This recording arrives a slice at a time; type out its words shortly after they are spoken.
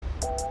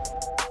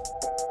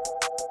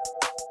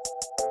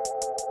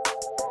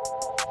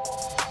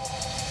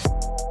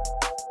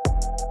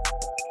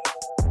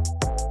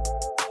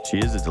She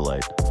is a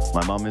delight.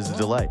 My mom is a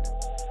delight.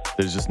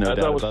 There's just no doubt about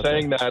that. As I was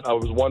saying that, I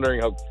was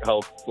wondering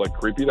how like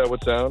creepy that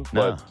would sound,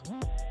 but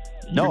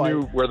you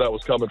knew where that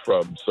was coming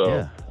from. So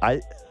yeah,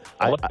 I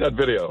like that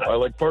video. I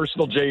like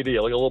personal JD.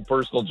 I like a little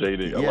personal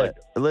JD. I like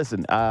it.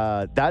 Listen,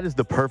 that is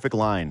the perfect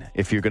line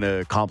if you're going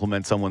to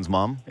compliment someone's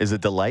mom. Is a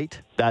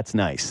delight. That's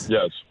nice.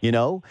 Yes. You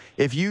know,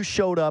 if you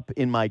showed up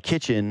in my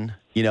kitchen,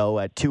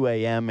 at 2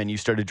 a.m. and you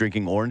started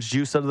drinking orange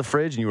juice out of the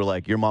fridge and you were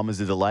like, your mom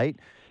is a delight,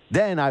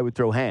 then I would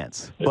throw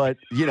hands. But,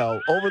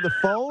 over the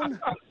phone,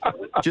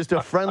 just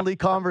a friendly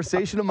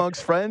conversation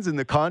amongst friends in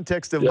the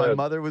context of my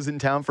mother was in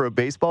town for a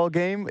baseball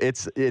game,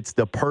 it's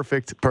the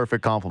perfect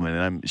compliment,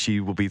 and she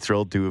will be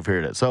thrilled to have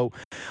heard it. So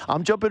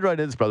I'm jumping right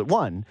into this, brother.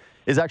 One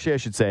is actually, I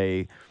should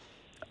say,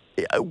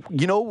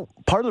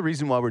 part of the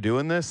reason why we're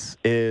doing this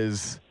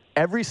is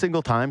every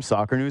single time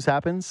soccer news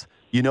happens,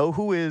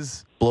 who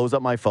blows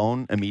up my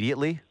phone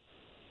immediately?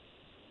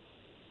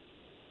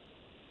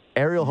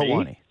 Ariel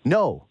Helwani.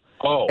 No.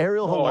 Oh,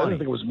 Ariel Helwani. I didn't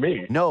think it was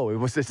me. No,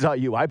 it's not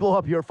you. I blow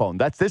up your phone.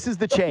 This is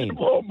the chain.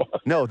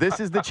 No,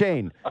 this is the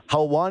chain.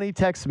 Helwani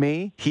texts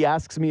me. He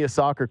asks me a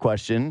soccer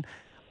question.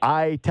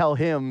 I tell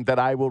him that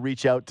I will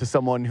reach out to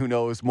someone who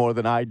knows more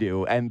than I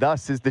do, and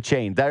thus is the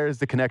chain. There is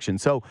the connection.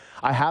 So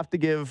I have to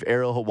give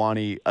Ariel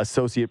Helwani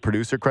associate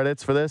producer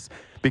credits for this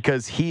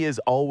because he is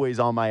always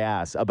on my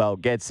ass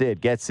about get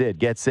Sid.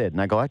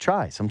 And I go, I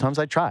try. Sometimes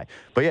I try.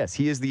 But yes,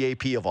 he is the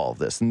AP of all of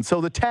this. And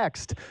so the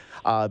text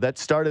that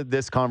started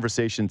this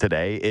conversation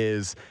today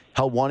is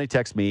Helwani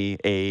texts me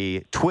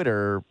a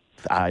Twitter,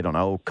 I don't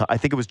know, I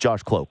think it was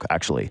Josh Cloak,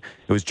 actually.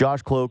 It was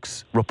Josh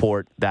Cloak's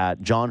report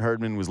that John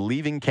Herdman was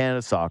leaving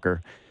Canada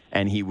Soccer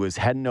and he was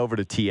heading over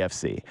to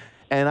TFC.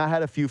 And I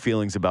had a few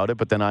feelings about it,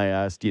 but then I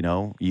asked,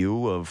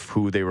 you of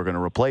who they were going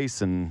to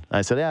replace. And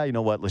I said, you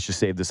know what? Let's just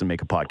save this and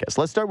make a podcast.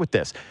 Let's start with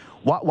this.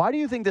 Why do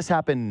you think this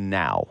happened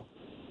now?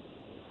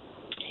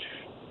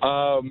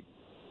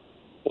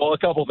 Well, a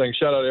couple things.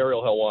 Shout out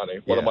Ariel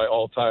Helwani, one of my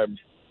all-time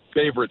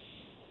favorite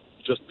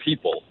just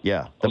people.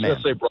 Yeah, I was going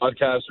to say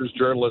broadcasters,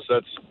 journalists,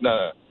 that's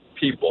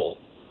people.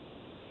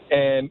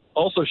 And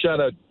also shout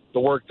out the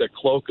work that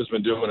Cloak has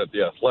been doing at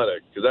The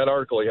Athletic, because that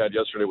article he had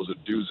yesterday was a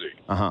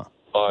doozy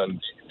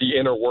on the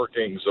inner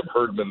workings of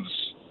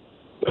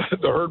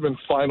the Herdman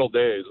final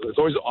days. It's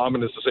always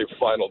ominous to say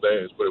final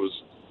days, but it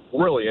was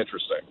really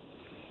interesting.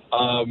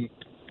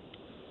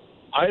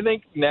 I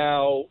think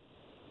now,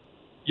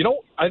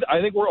 I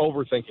think we're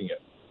overthinking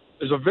it.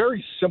 There's a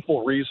very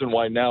simple reason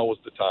why now was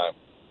the time.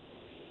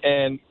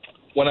 And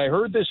when I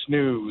heard this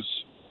news,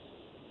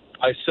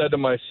 I said to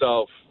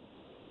myself,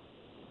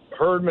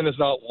 Herdman is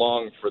not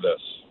long for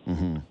this.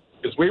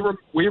 Because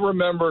we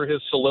remember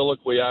his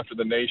soliloquy after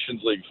the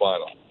Nations League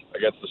final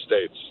against the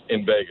States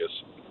in Vegas.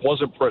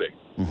 Wasn't pretty.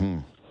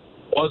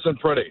 Wasn't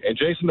pretty. And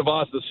Jason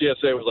DeVos, the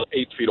CSA, was like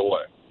 8 feet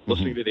away,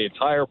 listening to the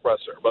entire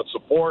presser about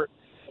support,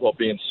 about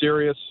being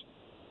serious.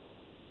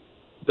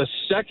 The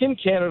second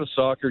Canada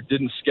Soccer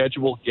didn't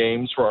schedule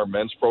games for our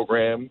men's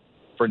program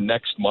for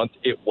next month,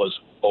 it was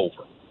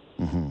over.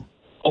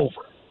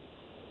 Over.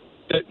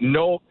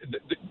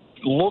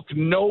 Look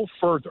no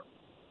further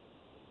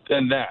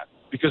than that.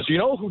 Because you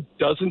know who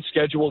doesn't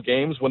schedule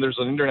games when there's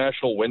an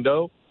international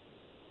window?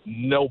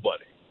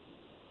 Nobody.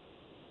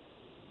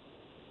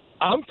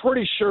 I'm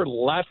pretty sure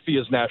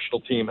Latvia's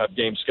national team have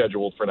games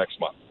scheduled for next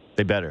month.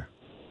 They better.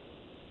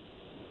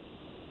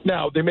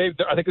 Now, I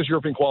think there's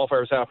European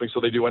qualifiers happening, so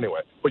they do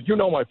anyway. But you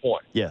know my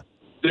point. Yeah.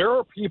 There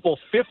are people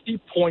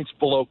 50 points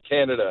below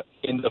Canada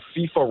in the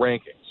FIFA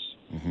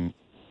rankings.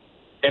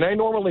 And I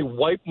normally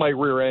wipe my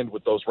rear end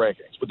with those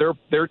rankings. But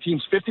there are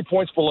teams 50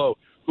 points below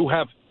who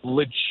have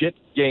legit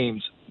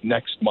games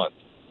next month.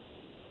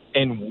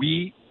 And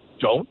we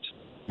don't.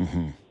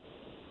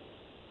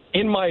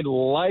 In my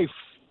life,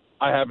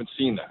 I haven't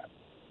seen that.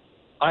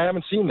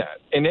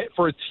 And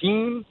for a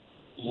team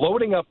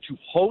loading up to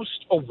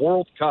host a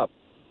World Cup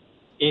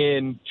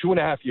in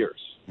 2.5 years,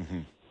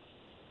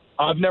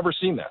 I've never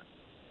seen that.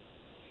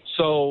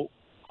 So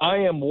I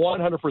am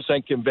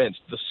 100% convinced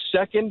the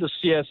second the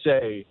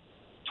CSA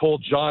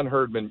told John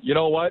Herdman, you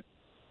know what,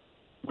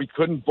 we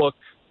couldn't book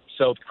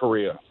South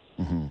Korea,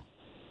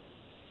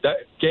 that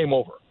game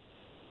over.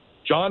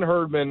 John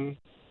Herdman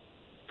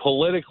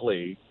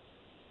politically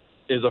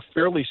is a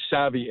fairly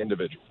savvy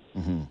individual.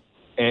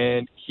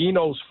 And he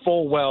knows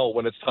full well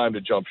when it's time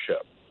to jump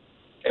ship.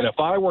 And if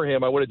I were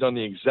him, I would have done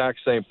the exact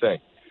same thing.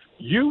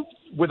 You,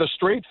 with a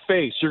straight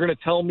face, you're going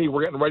to tell me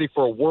we're getting ready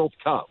for a World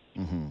Cup.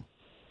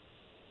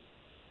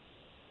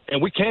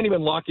 And we can't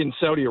even lock in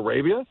Saudi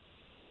Arabia?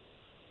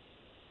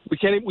 We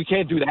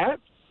can't do that?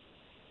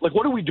 Like,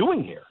 what are we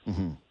doing here?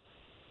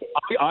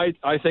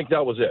 I think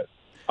that was it.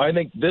 I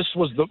think this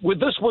was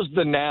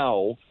the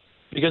now,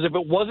 because if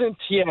it wasn't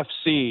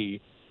TFC,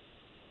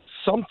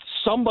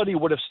 somebody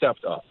would have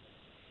stepped up.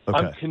 Okay.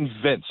 I'm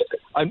convinced.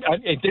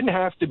 It didn't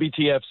have to be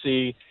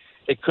TFC.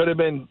 It could have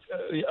been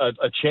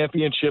a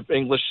championship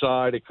English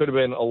side. It could have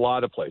been a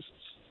lot of places.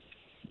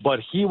 but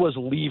he was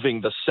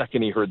leaving the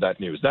second he heard that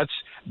news.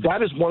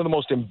 That is one of the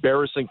most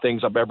embarrassing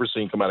things I've ever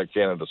seen come out of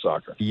Canada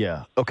soccer.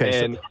 Yeah.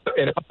 Okay. And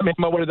if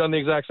I would have done the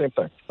exact same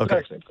thing. Okay.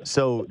 Exact same thing.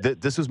 So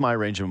this was my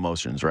range of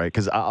emotions, right?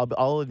 Because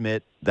I'll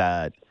admit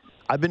that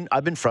I've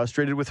been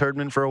frustrated with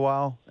Herdman for a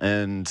while,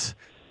 and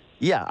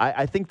yeah,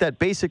 I think that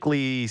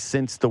basically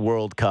since the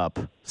World Cup,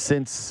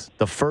 since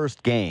the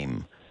first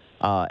game,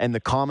 and the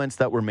comments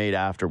that were made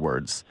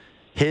afterwards,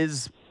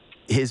 his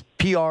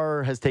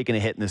PR has taken a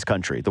hit in this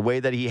country. The way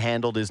that he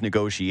handled his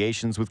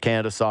negotiations with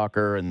Canada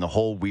Soccer and the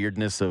whole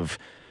weirdness of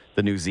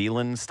the New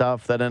Zealand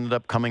stuff that ended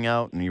up coming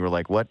out, and you were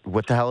like, what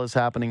the hell is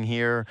happening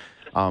here?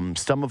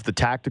 Some of the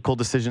tactical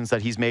decisions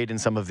that he's made in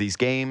some of these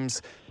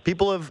games,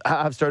 people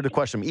have started to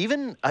question him.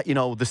 Even,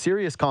 the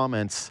serious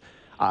comments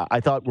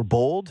I thought were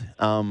bold,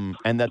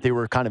 and that they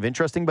were kind of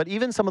interesting. But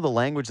even some of the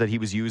language that he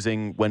was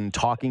using when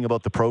talking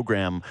about the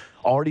program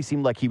already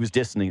seemed like he was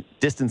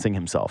distancing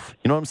himself.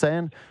 You know what I'm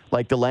saying?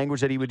 Like the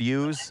language that he would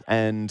use,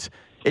 and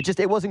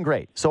it wasn't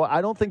great. So I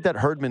don't think that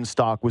Herdman's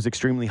stock was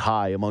extremely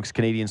high amongst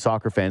Canadian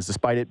soccer fans,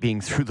 despite it being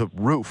through the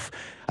roof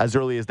as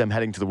early as them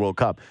heading to the World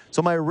Cup.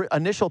 So my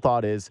initial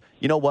thought is,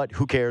 you know what?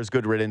 Who cares?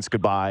 Good riddance.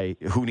 Goodbye.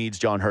 Who needs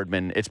John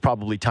Herdman? It's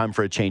probably time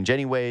for a change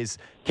anyways.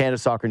 Canada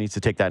Soccer needs to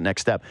take that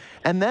next step.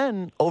 And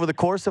then over the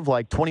course of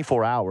like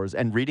 24 hours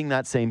and reading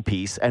that same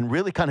piece and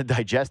really kind of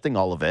digesting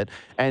all of it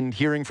and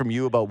hearing from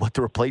you about what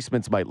the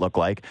replacements might look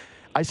like,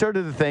 I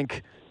started to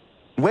think,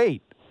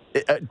 wait,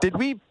 did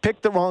we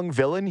pick the wrong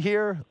villain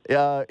here?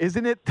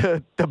 Isn't it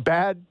the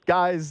bad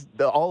guys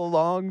all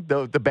along,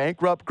 the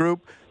bankrupt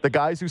group, the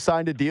guys who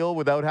signed a deal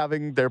without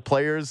having their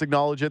players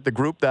acknowledge it, the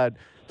group that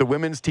the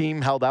women's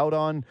team held out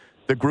on,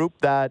 the group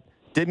that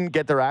didn't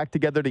get their act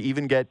together to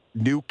even get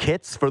new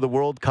kits for the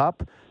World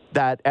Cup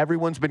that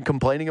everyone's been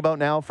complaining about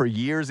now for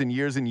years and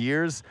years and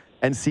years,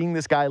 and seeing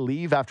this guy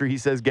leave after he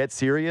says, get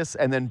serious,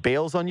 and then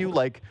bails on you?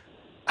 Like,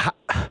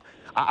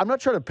 I'm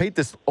not trying to paint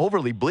this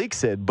overly bleak,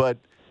 Sid, but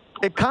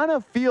it kind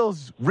of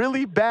feels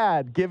really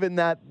bad given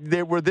that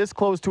they were this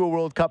close to a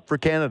World Cup for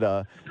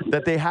Canada,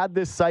 that they had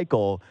this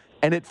cycle,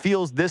 and it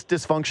feels this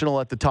dysfunctional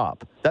at the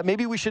top. That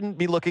maybe we shouldn't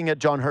be looking at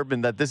John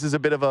Herdman, that this is a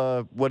bit of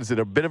a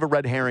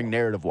red herring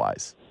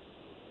narrative-wise.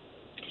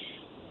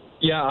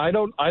 Yeah, I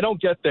don't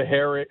get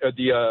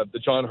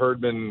the John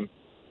Herdman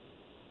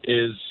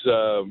is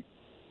an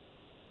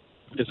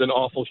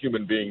awful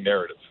human being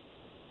narrative.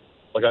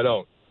 Like, I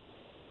don't.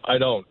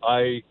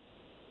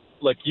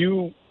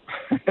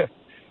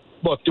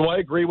 Look, do I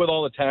agree with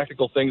all the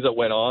tactical things that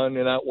went on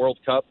in that World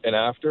Cup and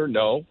after?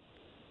 No.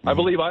 Mm-hmm. I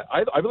believe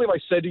I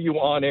said to you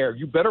on air,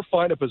 you better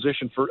find a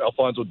position for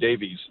Alphonso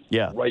Davies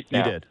right now.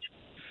 You did.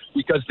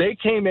 Because they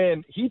came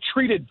in, he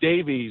treated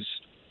Davies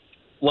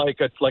like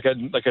a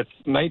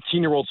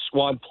 19-year-old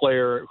squad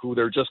player who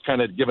they're just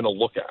kind of giving a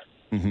look at.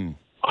 Mm-hmm.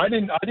 I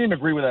didn't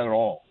agree with that at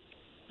all.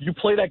 You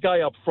play that guy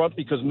up front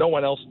because no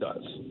one else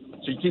does.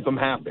 So you keep him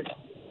happy.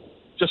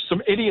 Just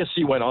some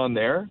idiocy went on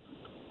there.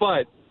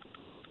 But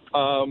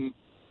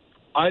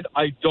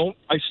I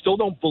still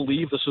don't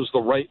believe this is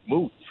the right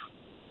move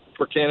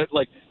for Canada.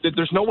 Like,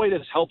 there's no way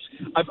this helps.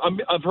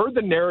 I've heard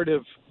the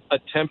narrative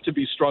attempt to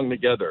be strung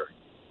together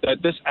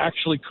that this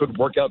actually could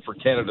work out for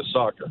Canada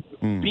Soccer.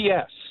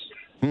 BS.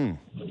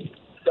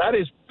 That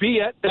is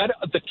BS.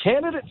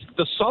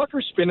 The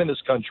soccer spin in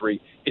this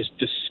country is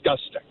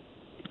disgusting.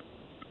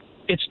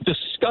 It's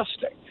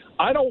disgusting.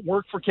 I don't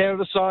work for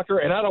Canada Soccer,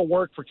 and I don't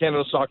work for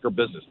Canada Soccer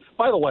Business.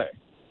 By the way,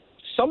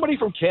 somebody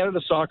from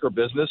Canada Soccer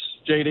Business,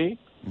 JD,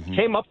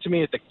 came up to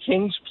me at the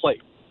King's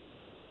Plate.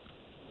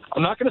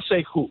 I'm not going to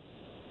say who,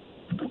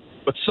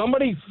 but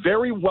somebody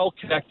very well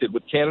connected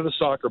with Canada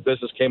Soccer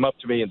Business came up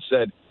to me and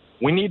said,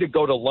 we need to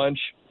go to lunch.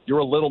 You're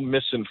a little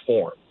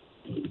misinformed.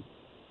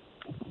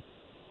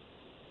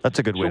 That's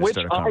a good way to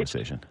start a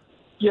conversation.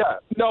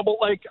 But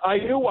like I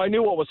knew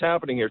what was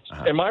happening here.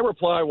 And my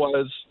reply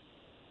was,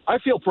 I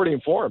feel pretty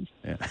informed.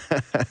 Yeah.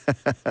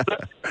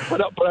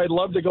 but I'd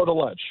love to go to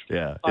lunch.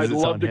 Yeah. I'd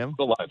love to go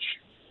to lunch.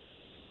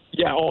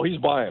 Yeah, he's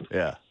buying.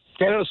 Yeah.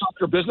 Canada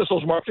Soccer Business,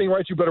 those marketing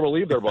rights, you better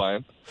believe they're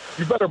buying.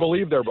 You better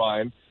believe they're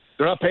buying.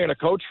 They're not paying a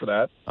coach for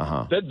that.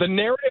 The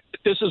narrative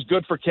that this is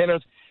good for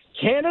Canada.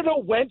 Canada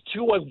went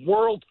to a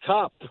World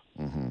Cup.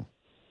 Mm-hmm.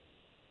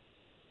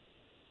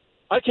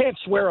 I can't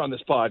swear on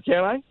this pod,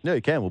 can I? No,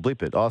 you can. We'll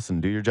bleep it. Austin,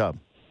 do your job.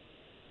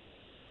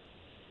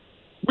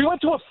 We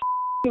went to a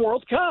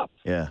World Cup.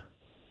 Yeah.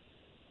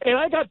 And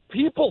I got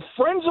people,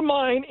 friends of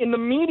mine in the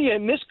media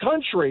in this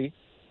country,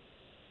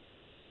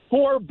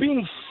 who are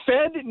being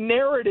fed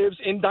narratives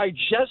and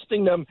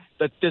digesting them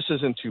that this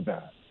isn't too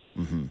bad.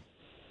 Mm-hmm.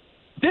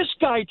 This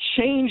guy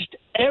changed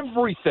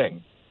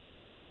everything.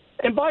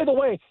 And by the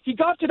way, he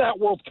got to that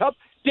World Cup.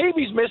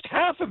 Davies missed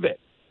half of it.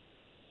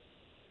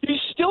 He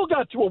still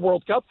got to a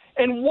World Cup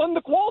and won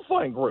the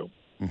qualifying group.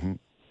 Mm-hmm.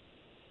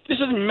 This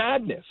is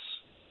madness.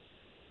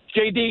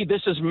 JD,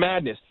 this is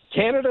madness.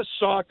 Canada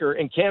Soccer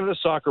and Canada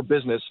Soccer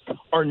Business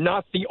are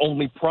not the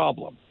only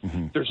problem.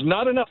 Mm-hmm. There's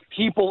not enough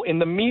people in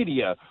the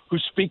media who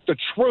speak the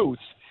truth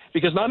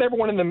because not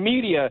everyone in the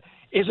media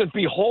isn't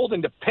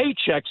beholden to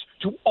paychecks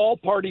to all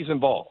parties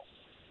involved.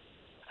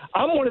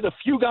 I'm one of the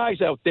few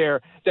guys out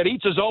there that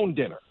eats his own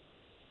dinner.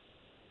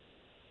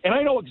 And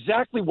I know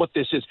exactly what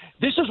this is.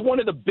 This is one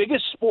of the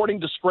biggest sporting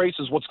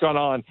disgraces what's gone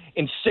on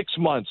in 6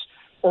 months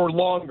or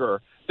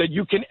longer that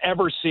you can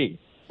ever see.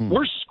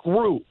 We're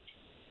screwed.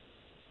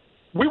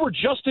 We were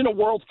just in a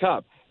World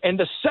Cup.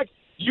 And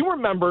you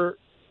remember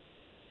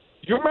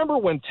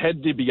when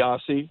Ted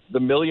DiBiase, the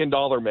 $1 Million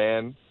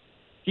Man,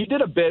 he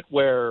did a bit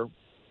where,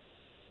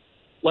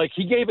 like,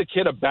 he gave a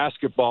kid a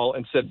basketball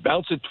and said,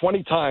 bounce it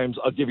 20 times,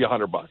 I'll give you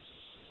 $100.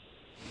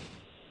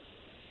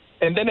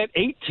 And then at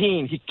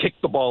 18, he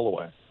kicked the ball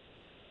away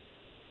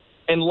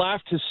and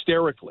laughed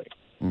hysterically.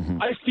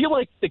 I feel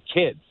like the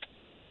kid.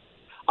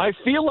 I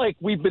feel like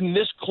we've been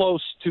this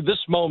close to this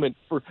moment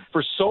for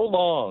so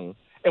long,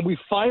 and we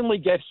finally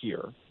get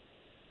here,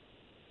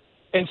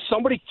 and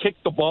somebody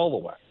kicked the ball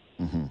away.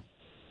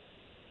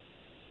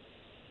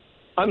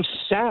 I'm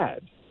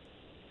sad.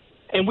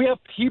 And we have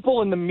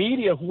people in the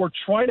media who are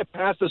trying to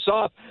pass this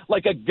off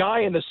like a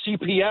guy in the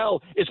CPL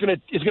is going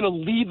to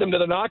lead them to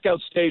the knockout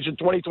stage in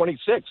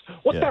 2026.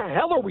 What the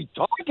hell are we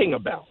talking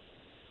about?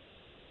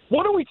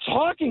 What are we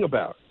talking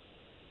about?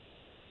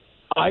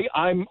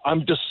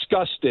 I'm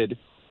disgusted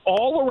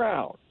all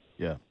around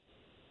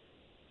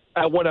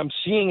at what I'm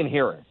seeing and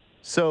hearing.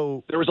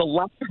 So there is a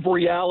lack of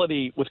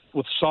reality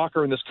with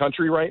soccer in this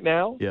country right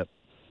now.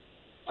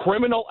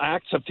 Criminal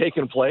acts have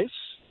taken place.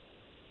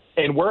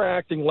 And we're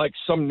acting like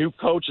some new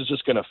coach is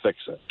just going to fix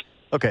it.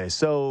 Okay,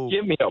 so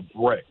give me a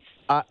break.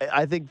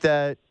 I think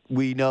that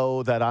we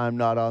know that I'm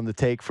not on the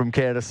take from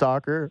Canada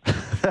Soccer.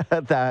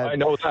 I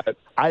know that.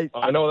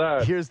 I know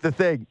that. Here's the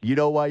thing. You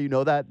know why you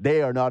know that?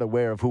 They are not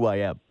aware of who I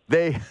am.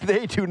 They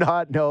do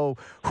not know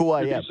who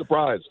I am. You'd be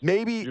surprised.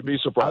 Maybe you'd be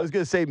surprised. I was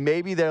going to say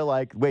maybe they're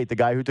like, wait, the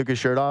guy who took his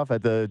shirt off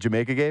at the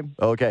Jamaica game?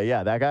 Okay,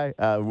 yeah, that guy.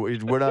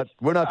 We're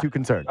not too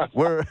concerned.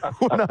 We're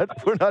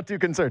not too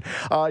concerned.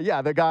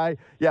 The guy.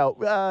 Yeah.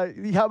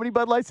 How many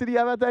Bud Lights did he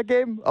have at that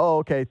game? Oh,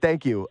 okay.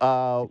 Thank you.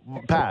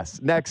 Pass.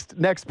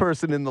 Next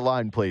person in the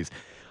line, please.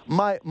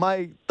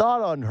 My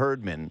thought on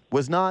Herdman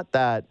was not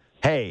that,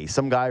 hey,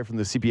 some guy from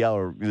the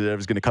CPL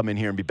was going to come in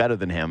here and be better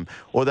than him,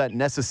 or that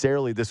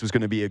necessarily this was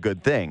going to be a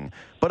good thing.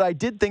 But I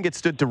did think it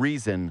stood to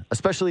reason,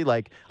 especially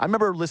I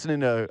remember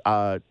listening to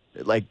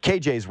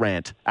KJ's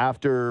rant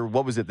after,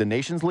 what was it, the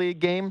Nations League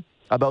game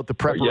about the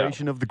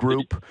preparation of the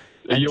group.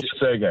 The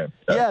USA game.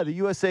 Yeah, the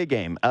USA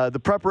game. The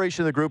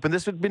preparation of the group, and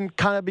this had been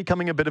kind of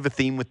becoming a bit of a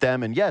theme with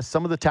them. And yes,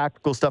 some of the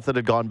tactical stuff that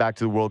had gone back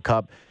to the World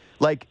Cup,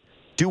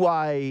 do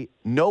I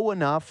know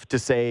enough to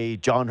say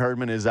John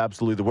Herdman is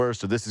absolutely the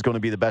worst or this is going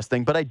to be the best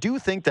thing? But I do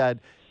think that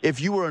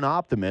if you were an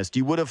optimist,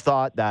 you would have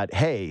thought that,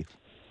 hey,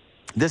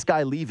 this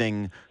guy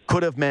leaving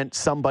could have meant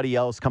somebody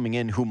else coming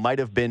in who might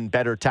have been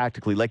better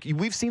tactically.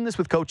 We've seen this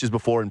with coaches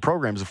before and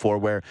programs before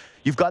where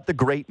you've got the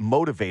great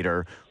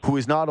motivator who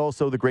is not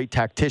also the great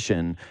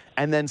tactician.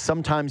 And then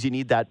sometimes you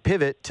need that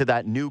pivot to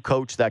that new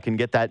coach that can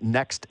get that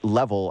next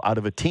level out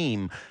of a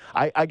team.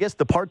 I guess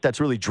the part that's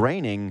really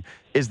draining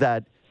is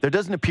that there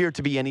doesn't appear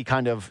to be any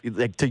kind of,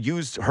 to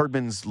use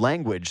Herdman's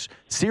language,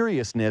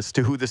 seriousness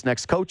to who this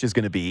next coach is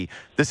going to be.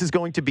 This is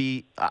going to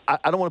be, I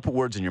don't want to put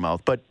words in your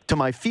mouth, but to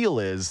my feel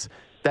is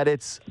that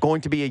it's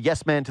going to be a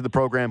yes man to the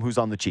program who's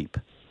on the cheap.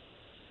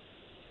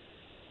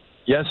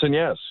 Yes and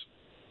yes.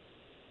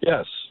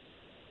 Yes.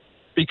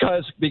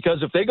 Because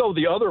if they go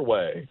the other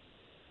way,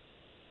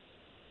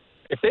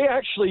 if they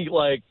actually,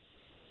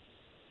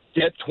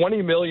 get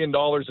 $20 million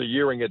a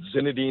year and get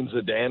Zinedine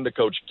Zidane to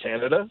coach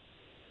Canada,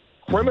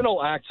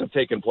 criminal acts have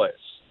taken place.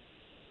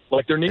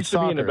 There needs to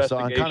be an investigation. So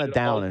I'm kind of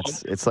down.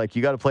 It's like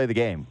you got to play the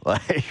game.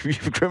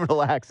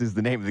 Criminal acts is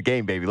the name of the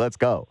game, baby. Let's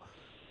go.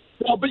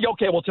 Well, but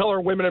okay. We'll tell our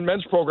women and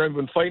men's program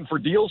we've been fighting for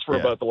deals for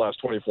about the last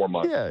 24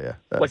 months. Yeah.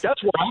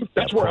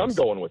 That's where I'm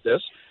going with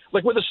this.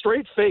 With a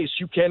straight face,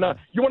 you cannot.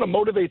 You want to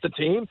motivate the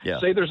team. Yeah.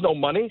 Say there's no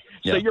money.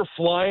 Say you're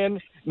flying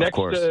next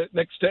to.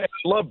 I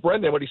love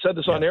Brendan when he said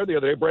this on air the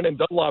other day. Brendan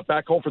Dunlop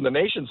back home from the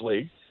Nations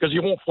League because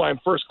you won't fly him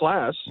first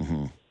class.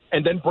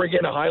 And then bring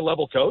in a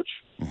high-level coach?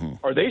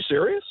 Are they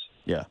serious?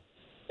 Yeah.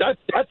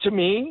 That to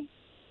me,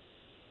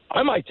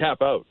 I might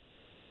tap out.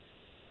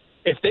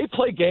 If they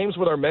play games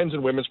with our men's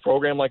and women's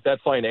program like that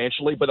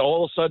financially, but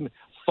all of a sudden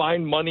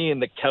find money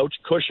in the couch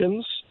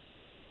cushions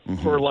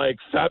for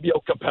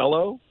Fabio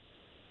Capello,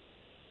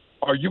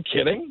 are you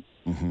kidding?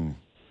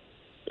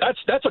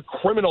 That's a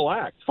criminal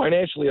act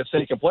financially that's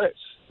taken place.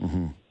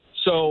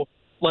 So,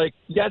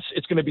 yes,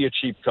 it's going to be a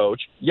cheap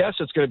coach. Yes,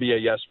 it's going to be a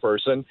yes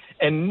person.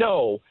 And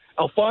no,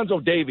 Alphonso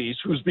Davies,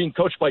 who's being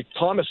coached by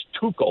Thomas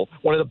Tuchel,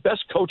 one of the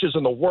best coaches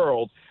in the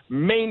world,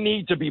 may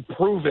need to be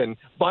proven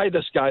by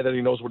this guy that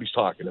he knows what he's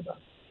talking about.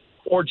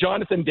 Or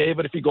Jonathan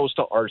David if he goes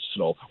to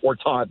Arsenal or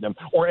Tottenham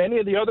or any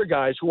of the other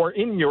guys who are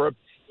in Europe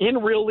in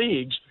real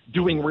leagues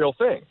doing real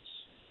things.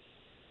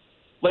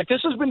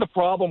 This has been the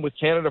problem with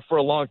Canada for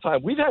a long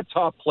time. We've had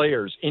top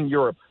players in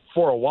Europe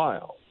for a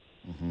while.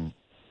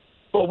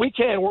 But we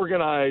can't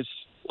organize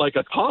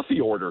a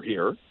coffee order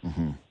here,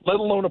 let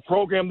alone a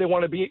program they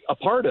want to be a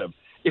part of.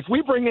 If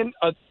we bring in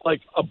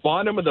a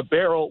bottom of the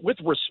barrel with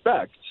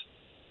respect,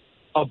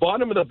 a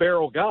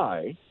bottom-of-the-barrel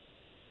guy,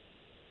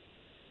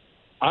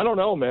 I don't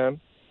know,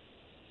 man.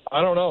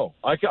 I don't know.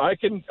 I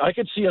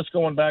could see us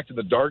going back to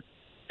the dark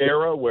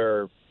era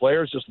where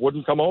players just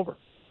wouldn't come over.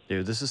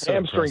 Dude, this is so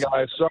hamstring,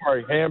 depressing. guys.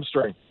 Sorry,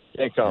 hamstring.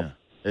 Can't come.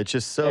 Yeah. It's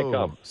just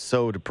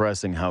so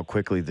depressing how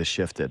quickly this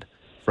shifted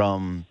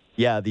from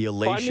the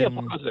elation. Find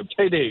me a positive,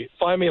 KD.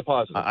 Find me a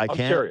positive. I'm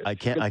serious. I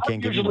can't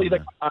give you usually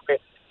one.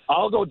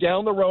 I'll go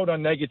down the road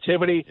on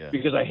negativity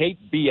because I hate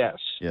BS.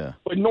 Yeah.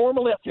 But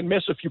normally I can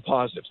miss a few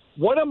positives.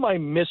 What am I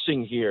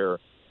missing here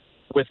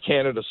with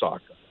Canada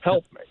soccer?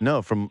 Help me.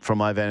 No, from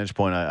my vantage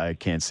point, I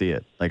can't see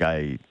it. Like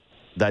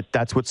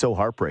that's what's so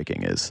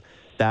heartbreaking is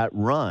that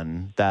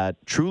run that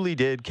truly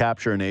did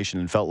capture a nation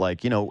and felt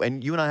like,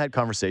 and you and I had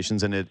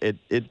conversations and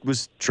it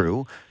was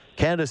true.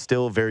 Canada's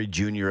still very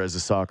junior as a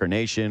soccer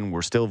nation.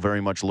 We're still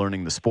very much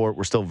learning the sport.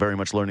 We're still very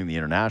much learning the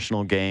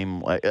international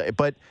game.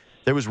 But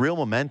there was real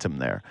momentum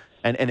there.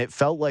 And it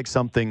felt like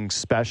something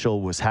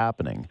special was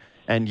happening.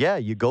 And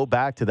you go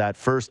back to that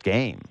first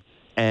game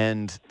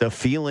and the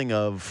feeling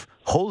of,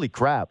 holy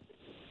crap,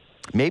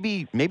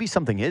 maybe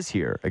something is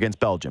here against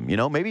Belgium.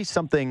 Maybe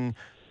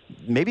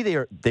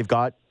they've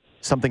got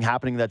something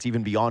happening that's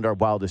even beyond our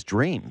wildest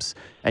dreams.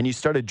 And you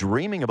started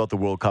dreaming about the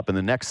World Cup in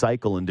the next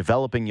cycle and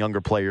developing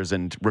younger players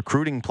and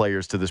recruiting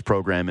players to this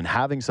program and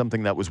having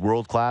something that was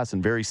world-class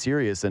and very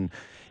serious. And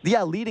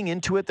leading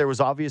into it, there was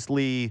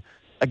obviously,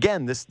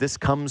 again, this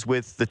comes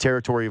with the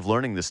territory of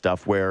learning this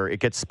stuff where it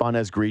gets spun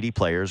as greedy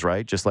players,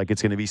 right? Just like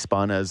it's going to be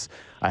spun as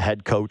a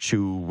head coach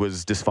who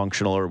was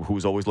dysfunctional or who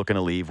was always looking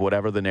to leave,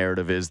 whatever the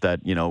narrative is that,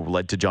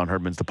 led to John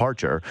Herdman's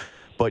departure.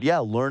 But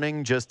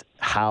learning just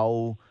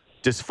how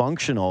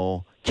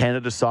dysfunctional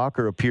Canada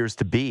soccer appears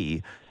to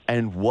be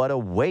and what a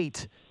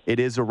weight it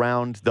is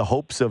around the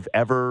hopes of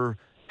ever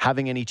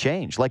having any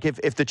change. Like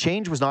if the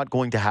change was not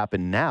going to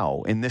happen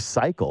now in this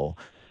cycle,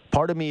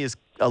 part of me is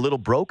a little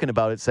broken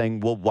about it saying,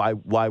 well, why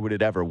would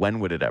it ever?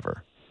 When would it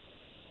ever?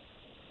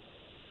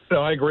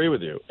 No, I agree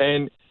with you.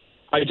 And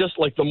I just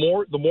like the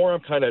more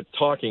I'm kind of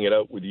talking it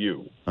out with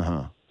you,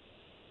 the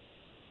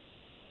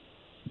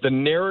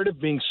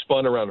narrative being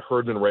spun around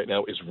Herdman right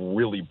now is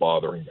really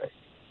bothering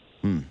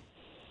me.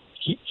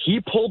 He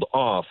pulled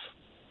off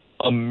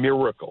a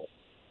miracle,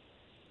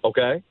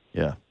 okay?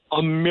 Yeah.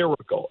 A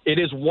miracle. It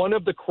is one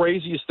of the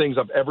craziest things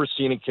I've ever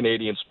seen in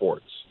Canadian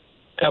sports,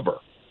 ever.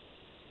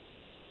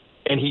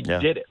 And he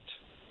did it.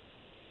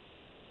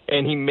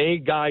 And he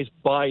made guys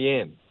buy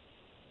in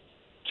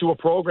to a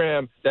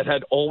program that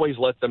had always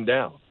let them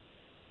down.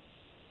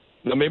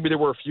 Now, maybe there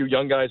were a few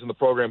young guys in the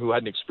program who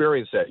hadn't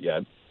experienced that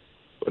yet,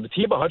 but the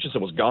Tiba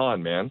Hutchinson was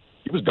gone, man.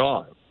 He was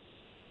gone.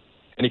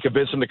 And he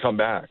convinced them to come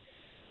back.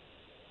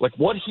 Like,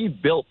 what he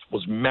built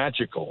was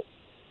magical.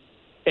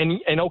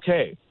 And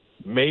okay,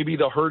 maybe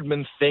the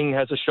Herdman thing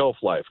has a shelf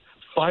life.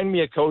 Find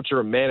me a coach or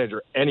a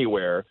manager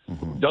anywhere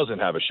who doesn't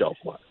have a shelf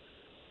life.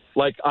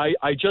 Like, I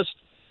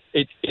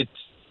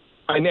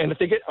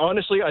think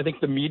honestly, I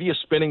think the media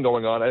spinning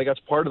going on, I think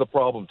that's part of the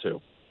problem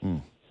too.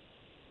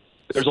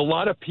 There's a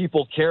lot of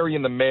people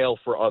carrying the mail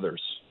for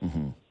others.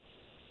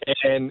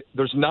 And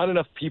there's not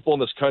enough people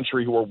in this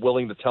country who are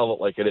willing to tell it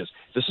like it is.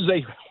 This is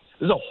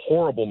a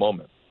horrible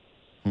moment.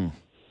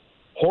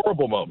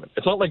 Horrible moment.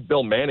 It's not like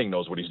Bill Manning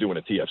knows what he's doing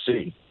at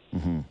TFC.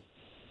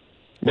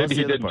 Maybe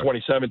he did in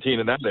 2017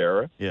 in that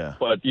era. Yeah.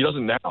 But he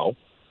doesn't now.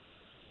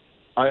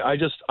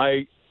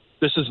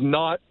 This is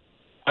not,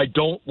 I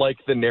don't like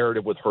the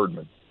narrative with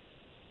Herdman.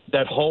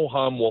 That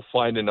ho-hum will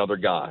find another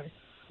guy.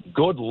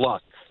 Good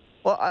luck.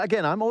 Well,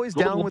 again, I'm always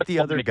down with the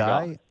other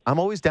guy. I'm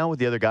always down with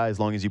the other guy as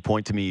long as you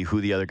point to me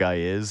who the other guy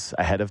is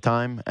ahead of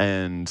time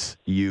and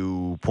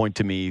you point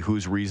to me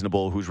who's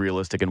reasonable, who's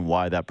realistic, and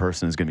why that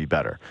person is going to be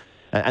better.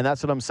 And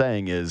that's what I'm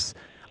saying is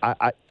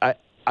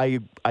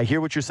I hear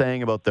what you're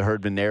saying about the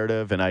Herdman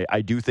narrative, and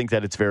I do think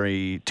that it's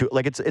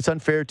it's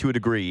unfair to a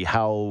degree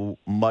how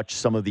much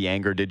some of the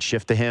anger did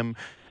shift to him.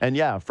 And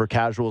for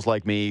casuals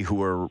like me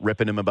who are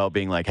ripping him about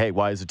being like, hey,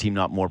 why is the team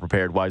not more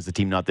prepared? Why is the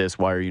team not this?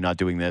 Why are you not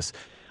doing this?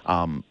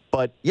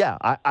 But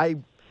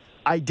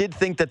I did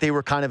think that they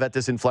were kind of at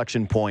this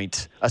inflection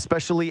point,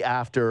 especially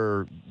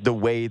after the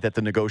way that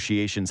the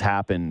negotiations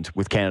happened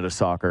with Canada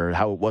Soccer,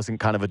 how it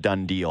wasn't kind of a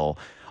done deal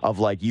of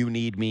like, you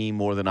need me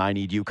more than I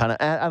need you. Kind of,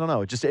 I don't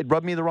know. It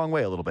rubbed me the wrong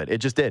way a little bit. It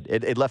just did.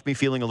 It left me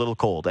feeling a little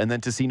cold. And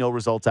then to see no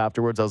results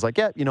afterwards, I was like,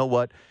 you know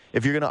what?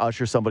 If you're going to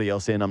usher somebody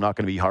else in, I'm not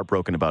going to be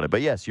heartbroken about it.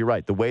 But yes, you're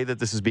right. The way that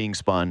this is being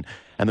spun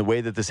and the way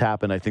that this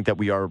happened, I think that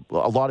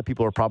a lot of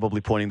people are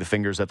probably pointing the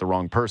fingers at the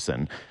wrong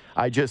person.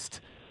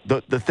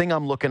 The thing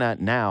I'm looking at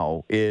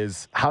now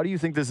is, how do you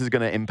think this is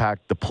going to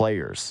impact the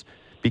players?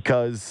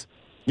 Because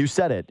you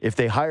said it. If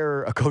they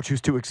hire a coach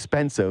who's too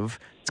expensive,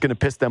 it's going to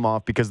piss them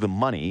off because of the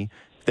money.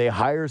 If they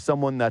hire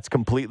someone that's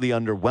completely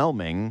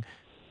underwhelming,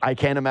 I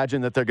can't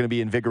imagine that they're going to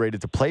be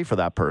invigorated to play for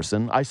that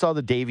person. I saw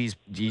the Davies,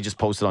 he just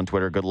posted on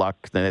Twitter, good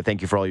luck.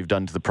 Thank you for all you've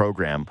done to the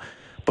program.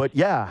 But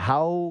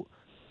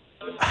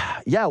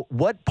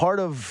what part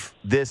of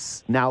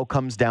this now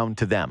comes down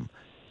to them?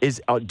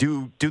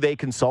 Do they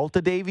consult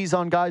the Davies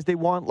on guys they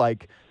want?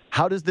 Like,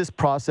 How does this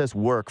process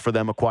work for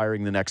them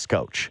acquiring the next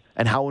coach?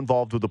 And how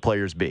involved would the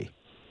players be?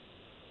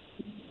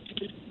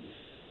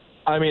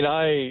 I mean,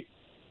 I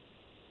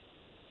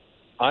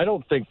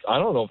don't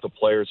know if the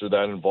players are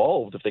that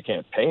involved if they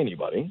can't pay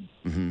anybody.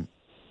 Mm-hmm.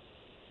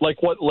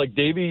 Like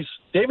Davies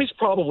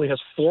probably has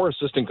 4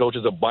 assistant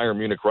coaches at Bayern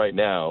Munich right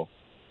now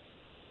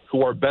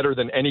who are better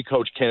than any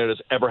coach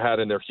Canada's ever had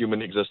in their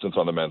human existence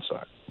on the men's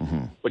side.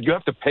 Mm-hmm. But you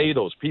have to pay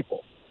those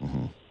people.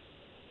 Mm-hmm.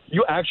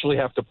 You actually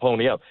have to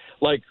pony up.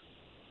 Like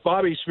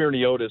Bobby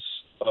Smirniotis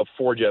of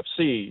Forge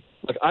FC,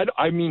 like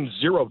I mean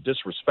zero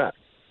disrespect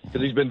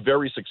because he's been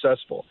very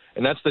successful,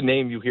 and that's the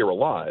name you hear a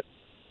lot.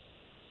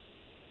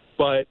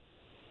 But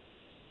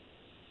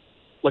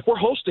like we're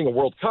hosting a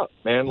World Cup,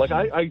 man. Like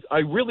I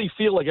really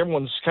feel like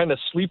everyone's kind of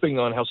sleeping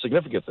on how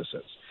significant this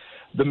is.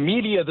 The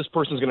media this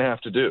person's going to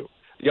have to do,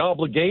 the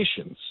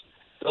obligations.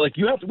 Like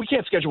we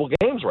can't schedule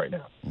games right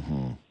now.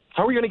 Mm-hmm.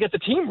 How are we going to get the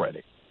team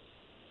ready?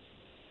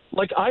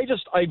 Like I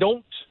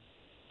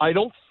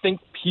don't think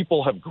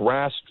people have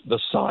grasped the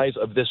size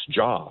of this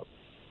job.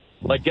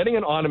 Like getting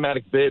an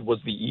automatic bid was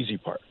the easy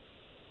part.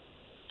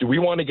 Do we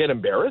want to get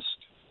embarrassed?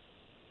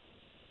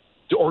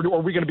 Or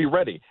are we going to be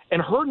ready?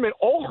 And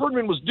all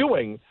Herdman was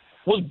doing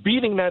was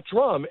beating that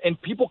drum,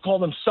 and people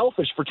call him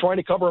selfish for trying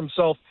to cover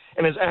himself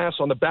and his ass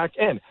on the back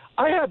end.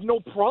 I have no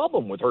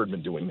problem with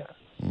Herdman doing that.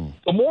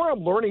 The more I'm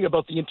learning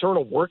about the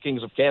internal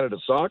workings of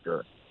Canada's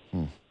soccer,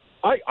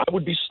 I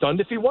would be stunned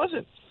if he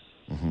wasn't.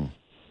 Mm-hmm.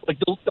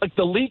 Like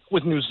the leak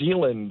with New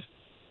Zealand,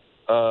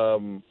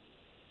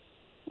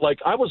 like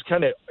I was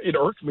it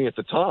irked me at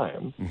the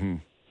time. Mm-hmm.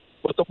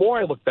 But the more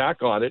I look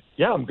back on it,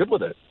 yeah, I'm good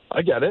with it.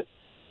 I get it.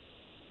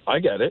 I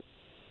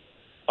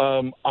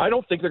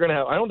don't think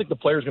the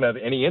players are going to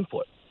have any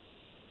input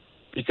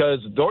because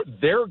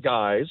their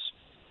guys,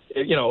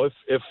 you know,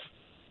 if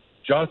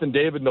Jonathan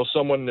David knows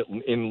someone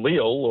in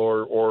Lille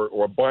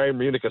or a Bayern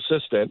Munich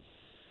assistant,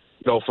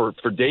 you know,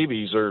 for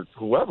Davies or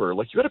whoever,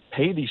 like you got to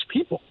pay these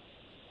people.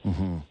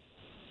 Mm-hmm.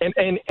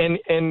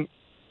 And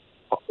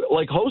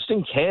like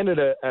hosting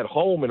Canada at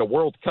home in a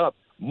World Cup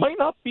might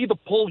not be the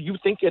pull you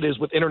think it is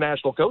with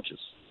international coaches.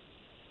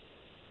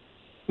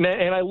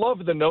 And I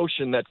love the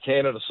notion that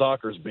Canada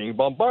soccer is being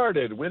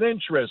bombarded with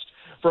interest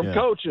from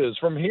coaches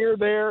from here,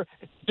 there.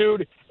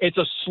 Dude, it's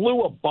a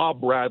slew of Bob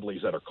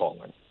Bradleys that are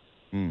calling.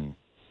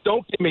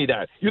 Don't give me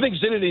that. You think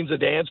Zinedine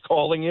Zidane's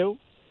calling you?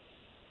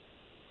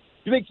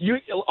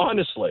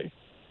 Honestly,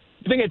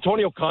 you think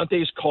Antonio Conte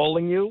is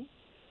calling you?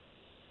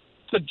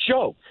 It's a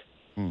joke.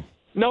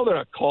 No, they're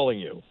not calling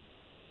you.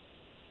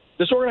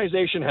 This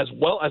organization has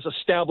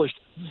established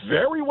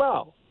very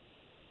well.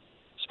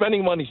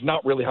 Spending money's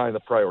not really high on the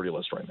priority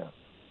list right now.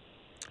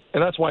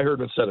 And that's why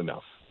Herdman said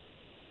enough.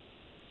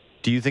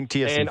 Do you think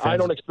TFC and fans... I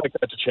don't expect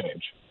that to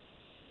change.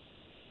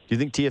 Do you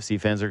think TFC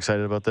fans are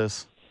excited about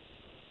this?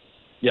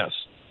 Yes.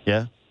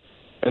 Yeah?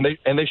 And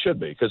they should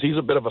be, because he's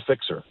a bit of a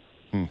fixer.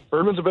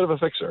 Herdman's a bit of a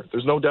fixer.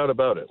 There's no doubt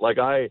about it.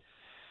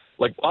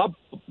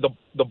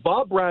 The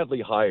Bob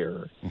Bradley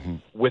hire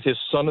with his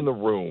son in the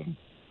room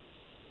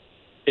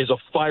is a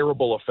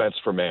fireable offense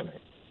for Manning.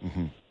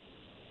 Mm-hmm.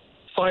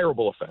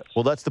 Fireable offense.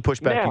 Well, that's the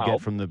pushback you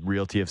get from the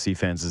real TFC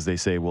fans is they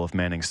say, well, if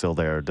Manning's still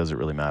there, does it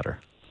really matter?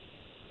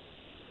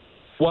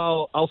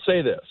 Well, I'll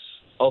say this.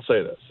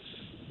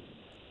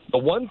 The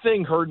one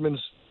thing Herdman's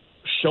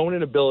shown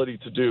an ability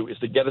to do is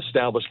to get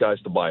established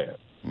guys to buy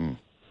in.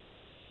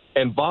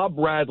 And Bob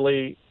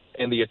Bradley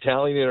and the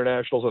Italian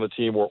internationals on the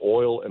team were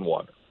oil and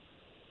water.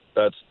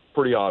 That's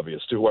pretty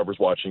obvious to whoever's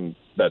watching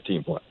that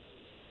team play.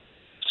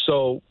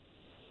 So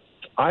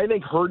I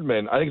think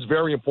it's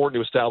very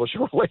important to establish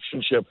a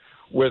relationship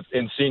with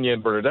Insigne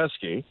and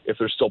Bernardeschi if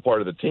they're still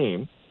part of the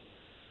team,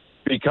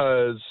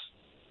 because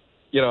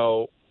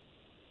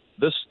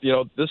this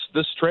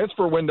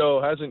transfer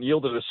window hasn't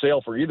yielded a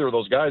sale for either of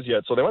those guys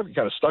yet, so they might be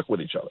kind of stuck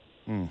with each other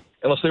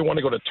unless they want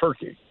to go to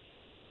Turkey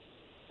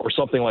or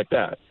something like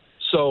that.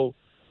 So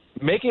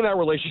making that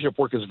relationship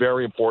work is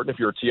very important if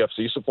you're a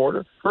TFC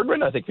supporter.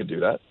 Herdman, I think, could do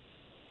that.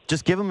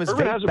 Just give him his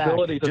Herdman vape has back.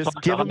 ability to Just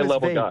talk give to him his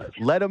high-level vape. guys.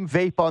 Let him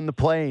vape on the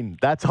plane.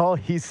 That's all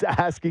he's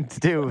asking to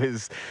do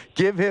is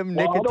give him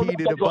nicotine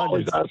in abundance. All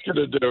he's asking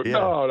to do. Yeah,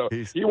 No.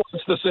 He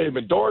wants the same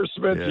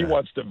endorsements. Yeah. He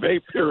wants to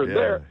vape here and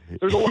there.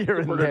 There's a lot Here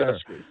of and there.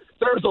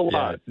 There's a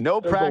lot.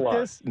 No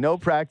practice,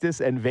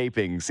 and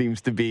vaping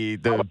seems to be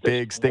the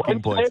big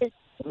sticking points.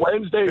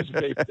 Wednesday's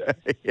vape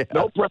day.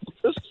 No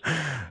practice.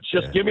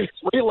 Just give me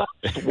 3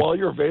 laps while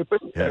you're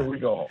vaping, and we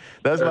go home.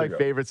 That's my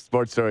favorite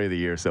sports story of the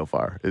year so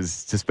far is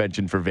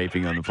suspension for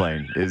vaping on the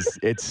plane.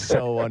 It's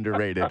so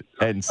underrated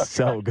and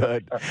so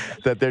good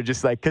that they're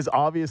just like, because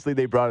obviously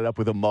they brought it up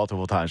with him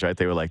multiple times, right?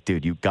 They were like,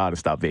 dude, you got to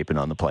stop vaping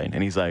on the plane.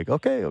 And he's like,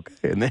 okay.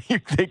 And then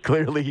he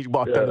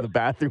walked out of the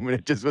bathroom and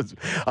it just was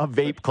a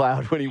vape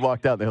cloud when he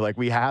walked out. They're like,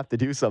 we have to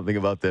do something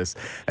about this.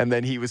 And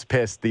then he was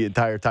pissed the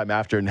entire time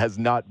after and has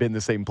not been the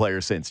same player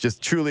since. since.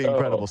 Just truly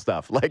incredible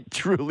stuff. Like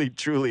truly,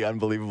 trually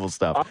unbelievable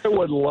stuff. I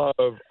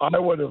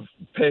would have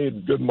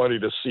paid good money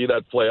to see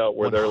that play out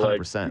where 100%. They're like,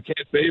 you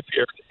can't vape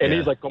here. And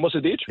he's like, ¿Cómo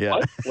se dice? Yeah.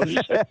 What did he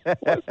say?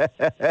 What?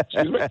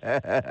 Excuse me?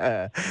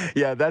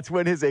 Yeah, that's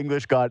when his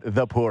English got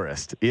the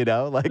poorest,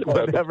 Like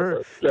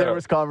whenever there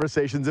was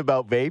conversations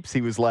about vapes,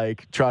 he was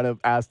like trying to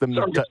ask them.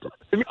 I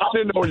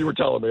didn't know what you were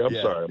telling me. I'm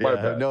sorry. My I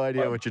bad. have no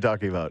idea what you're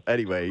talking about.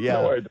 Anyway,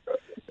 No idea.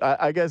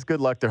 I guess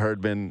good luck to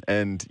Herdman.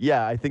 And,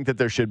 I think that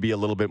there should be a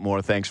little bit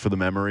more thanks for the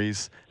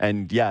memories.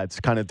 And, it's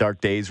kind of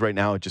dark days right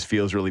now. It just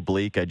feels really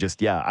bleak.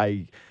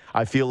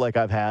 I feel like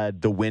I've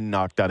had the wind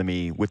knocked out of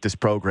me with this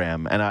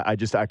program. And I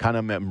kind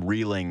of am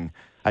reeling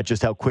at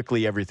just how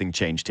quickly everything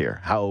changed here.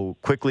 How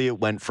quickly it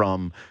went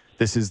from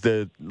this is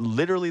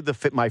literally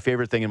my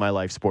favorite thing in my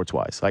life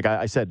sports-wise. Like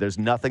I said, there's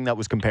nothing that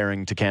was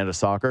comparing to Canada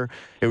soccer.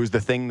 It was the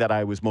thing that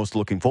I was most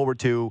looking forward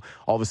to.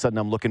 All of a sudden,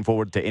 I'm looking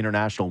forward to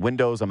international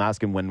windows. I'm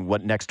asking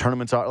what next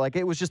tournaments are. Like,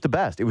 it was just the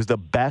best. It was the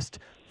best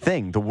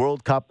thing. The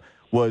World Cup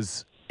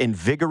was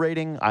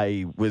invigorating.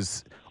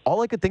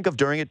 All I could think of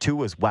during it, too,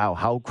 was, wow,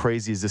 how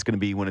crazy is this going to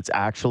be when it's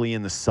actually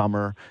in the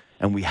summer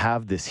and we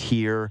have this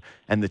here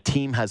and the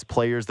team has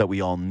players that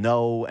we all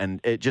know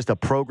and it's just a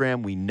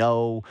program we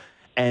know.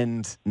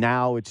 And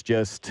now it's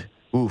just,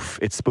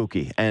 it's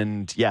spooky.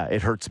 And,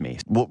 it hurts me.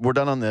 We're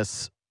done on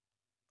this.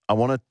 I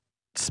want to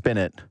spin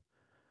it.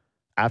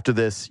 After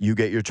this, you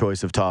get your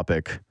choice of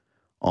topic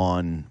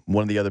on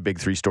one of the other big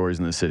three stories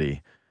in the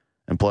city.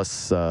 And plus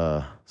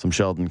some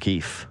Sheldon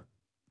Keefe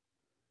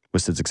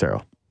with Sid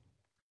Seixeiro.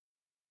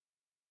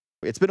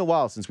 It's been a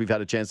while since we've had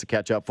a chance to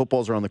catch up.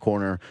 Football's around the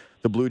corner.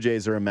 The Blue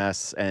Jays are a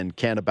mess. And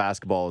Canada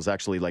basketball is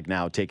actually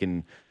now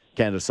taking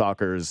Canada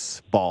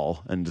soccer's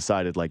ball and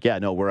decided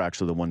we're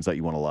actually the ones that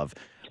you want to love.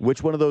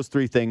 Which one of those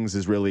three things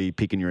is really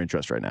piquing your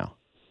interest right now?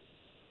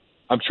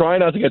 I'm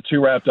trying not to get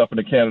too wrapped up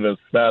into Canada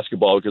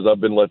basketball because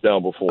I've been let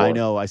down before. I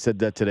know. I said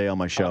that today on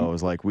my show. I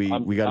was like, we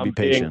got to be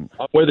patient.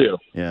 I'm with you.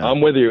 Yeah. I'm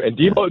with you. And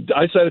Devo,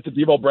 I said it to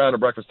Devo Brown at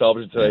Breakfast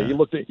Television today.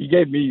 Yeah. He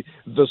gave me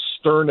the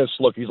sternest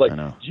look. He's like,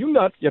 have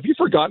you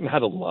forgotten how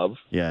to love?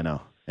 Yeah, I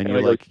know. And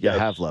you're like, you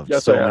have loved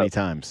so many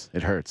times.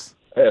 It hurts.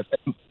 Yes,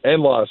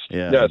 and lost.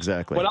 Yeah, yes.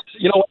 Exactly. But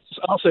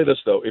I'll say this,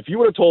 though. If you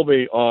would have told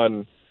me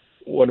on,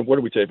 what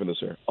are we taping this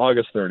here?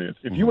 August 30th.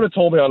 If you would have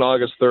told me on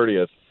August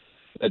 30th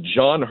that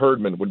John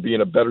Herdman would be in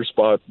a better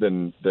spot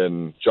than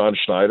John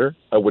Schneider,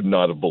 I would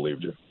not have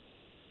believed you.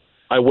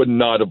 I would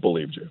not have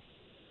believed you.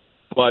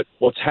 But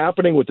what's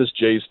happening with this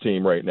Jays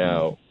team right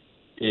now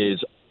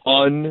is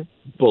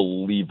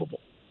unbelievable.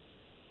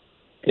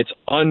 It's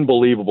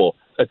unbelievable.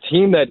 A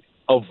team that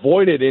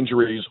avoided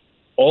injuries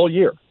all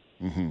year.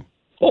 Mm-hmm.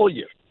 All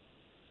year.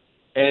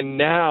 And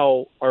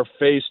now are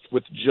faced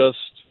with just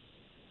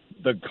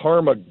the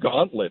karma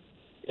gauntlet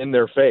in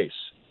their face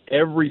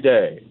every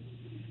day.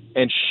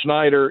 And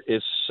Schneider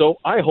is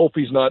I hope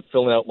he's not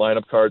filling out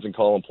lineup cards and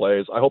calling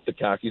plays. I hope the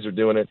khakis are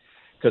doing it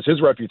because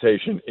his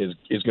reputation is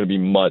going to be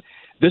mud.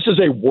 This is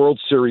a World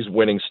Series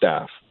winning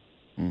staff.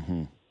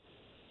 Mm-hmm.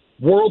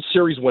 World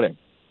Series winning.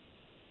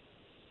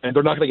 And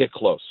they're not going to get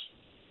close.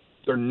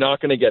 They're not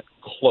going to get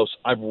close.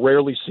 I've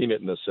rarely seen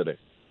it in this city.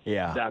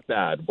 Yeah. That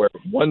bad, where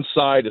one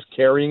side is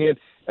carrying it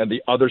and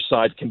the other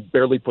side can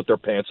barely put their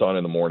pants on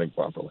in the morning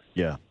properly.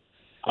 Yeah.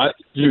 I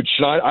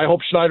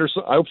hope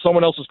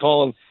someone else is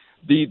calling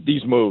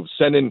these moves,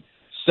 sending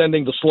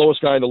the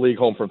slowest guy in the league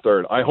home from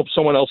third. I hope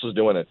someone else is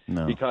doing it.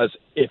 No. Because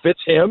if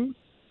it's him,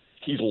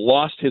 he's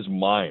lost his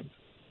mind.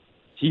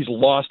 He's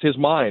lost his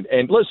mind.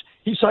 And listen,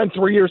 he signed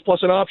 3 years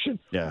plus an option.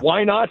 Yeah.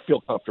 Why not feel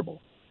comfortable?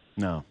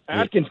 No.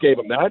 Atkins gave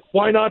him that.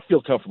 Why not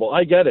feel comfortable?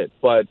 I get it.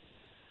 But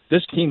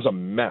this team's a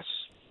mess.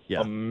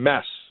 Yeah. A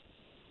mess.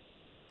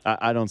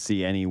 I don't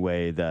see any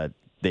way that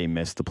they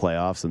miss the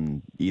playoffs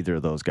and either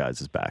of those guys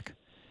is back.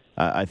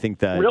 I think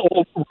that... Really?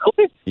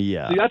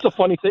 Yeah. See, that's a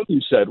funny thing you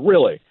said.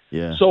 Really?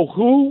 Yeah. So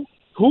who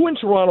in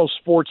Toronto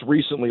sports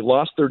recently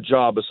lost their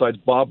job besides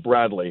Bob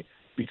Bradley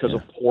because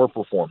of poor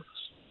performance?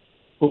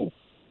 Who?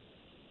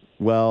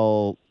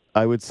 Well,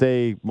 I would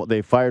say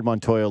they fired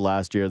Montoya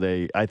last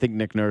year. I think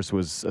Nick Nurse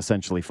was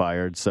essentially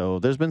fired. So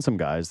there's been some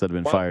guys that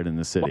have been fired in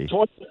the city.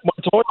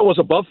 Montoya was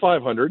above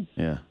 500.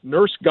 Yeah.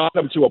 Nurse got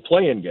him to a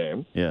play-in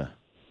game. Yeah.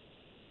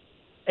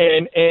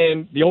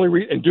 And the only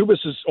reason, and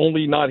Dubas is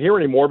only not here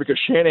anymore because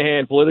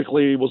Shanahan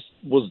politically was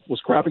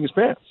crapping his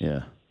pants.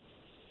 Yeah.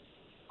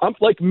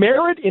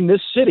 Merit in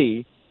this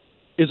city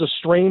is a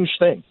strange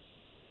thing.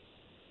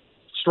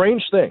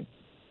 Strange thing.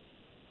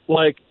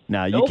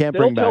 Now, you can't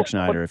bring back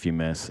Schneider if you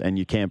miss, and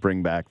you can't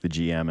bring back the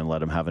GM and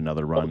let him have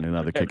another run,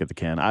 another kick at the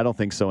can. I don't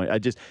think so. I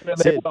just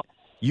said,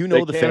 you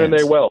know the fans.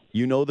 They will.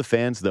 You know the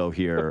fans, though,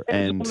 here.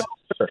 And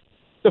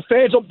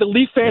the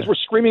Leaf fans were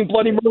screaming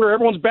bloody murder.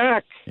 Everyone's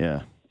back.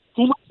 Yeah.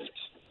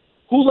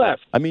 Who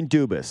left? I mean,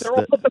 Dubas. They're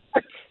all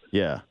back.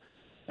 Yeah.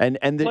 And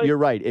you're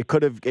right. It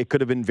could have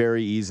been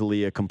very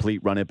easily a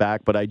complete run it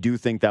back, but I do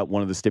think that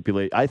one of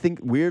the I think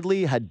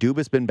weirdly, had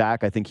Dubas been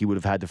back, I think he would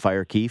have had to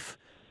fire Keefe.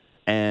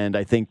 And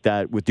I think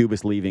that with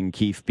Dubas leaving,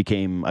 Keefe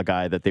became a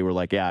guy that they were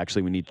like, yeah,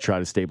 actually, we need to try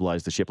to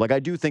stabilize the ship. Like, I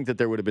do think that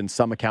there would have been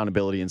some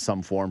accountability in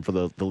some form for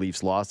the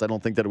Leafs loss. I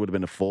don't think that it would have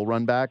been a full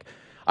run back.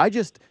 I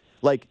just,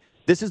 like,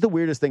 this is the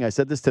weirdest thing. I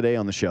said this today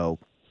on the show.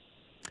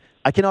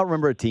 I cannot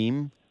remember a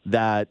team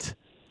that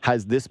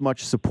has this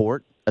much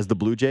support as the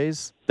Blue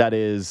Jays that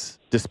is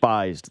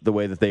despised the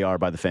way that they are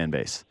by the fan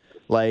base.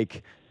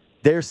 Like,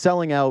 they're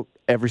selling out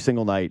every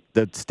single night.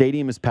 The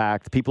stadium is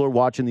packed. People are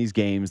watching these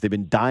games. They've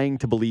been dying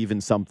to believe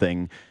in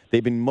something.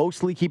 They've been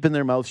mostly keeping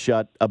their mouth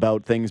shut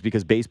about things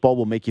because baseball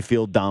will make you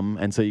feel dumb.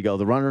 And so you go,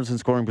 the runners in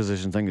scoring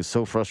position thing is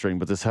so frustrating,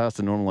 but this has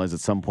to normalize at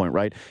some point,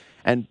 right?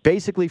 And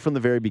basically from the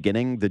very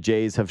beginning, the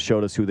Jays have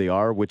showed us who they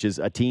are, which is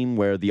a team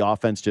where the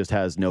offense just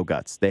has no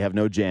guts. They have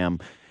no jam.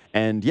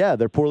 And yeah,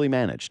 they're poorly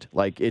managed.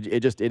 Like it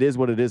is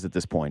what it is at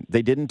this point.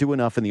 They didn't do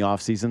enough in the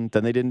offseason.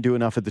 Then they didn't do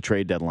enough at the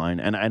trade deadline.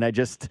 And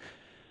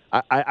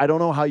I don't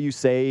know how you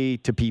say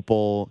to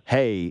people,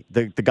 hey,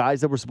 the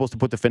guys that were supposed to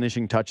put the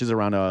finishing touches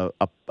around a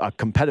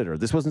competitor.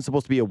 This wasn't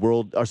supposed to be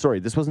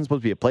this wasn't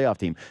supposed to be a playoff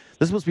team. This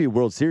was supposed to be a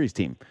World Series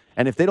team.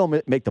 And if they don't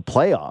make the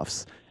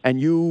playoffs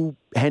and you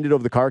handed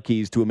over the car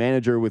keys to a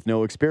manager with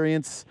no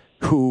experience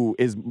who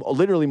is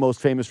literally most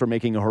famous for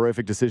making a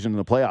horrific decision in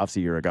the playoffs a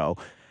year ago,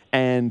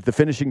 and the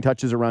finishing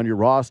touches around your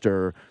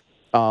roster,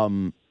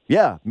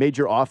 made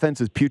your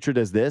offense as putrid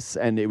as this,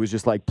 and it was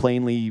just like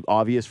plainly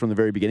obvious from the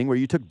very beginning, where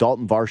you took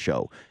Dalton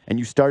Varsho and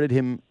you started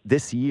him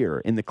this year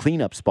in the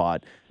cleanup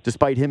spot,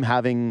 despite him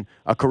having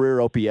a career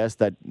OPS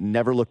that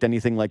never looked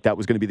anything like that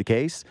was going to be the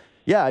case.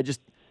 Yeah,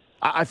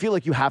 I feel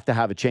like you have to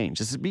have a change.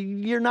 This is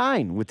year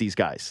 9 with these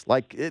guys.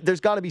 Like, there's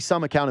got to be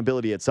some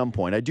accountability at some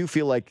point. I do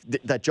feel like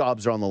that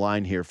jobs are on the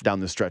line here down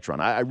the stretch run.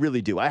 I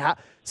really do.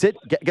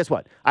 Guess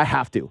what? I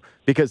have to,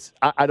 because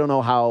I don't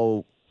know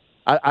how.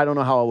 I don't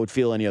know how I would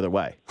feel any other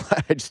way.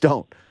 I just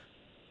don't.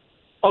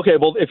 Okay,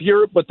 well,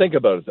 but think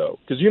about it though,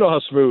 because you know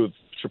how smooth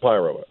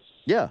Shapiro is.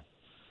 Yeah.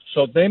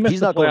 So they missed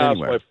He's not the going playoffs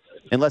anywhere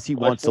unless he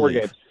wants to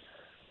leave. Games.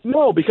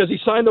 No, because he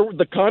signed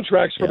the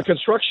contracts for the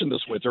construction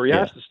this winter. He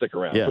has to stick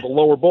around for the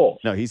lower bowl.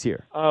 No, he's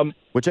here.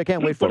 Which I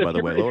can't wait for, by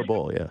the way. Lower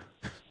bowl, yeah.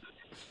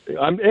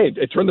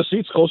 Turn the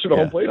seats closer to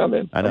home plate. I'm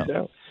in. I know. I'm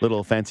down.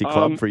 Little fancy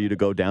club for you to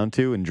go down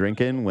to and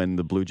drink in when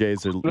the Blue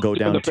Jays go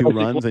down 2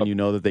 runs club. And you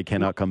know that they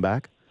cannot come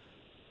back.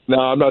 No,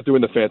 I'm not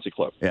doing the fancy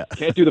club. Yeah.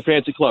 Can't do the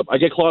fancy club. I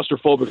get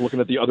claustrophobic looking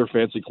at the other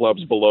fancy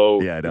clubs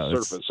below I know.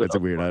 the surface. It's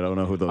weird. I don't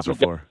know who those are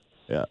for.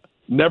 Yeah.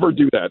 Never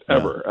do that,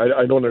 ever. No.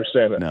 I don't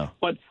understand that. No.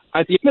 But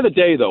at the end of the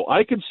day, though,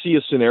 I could see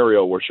a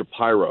scenario where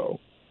Shapiro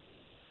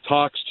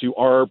talks to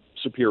our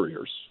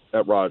superiors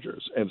at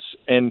Rogers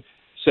and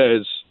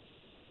says,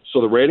 so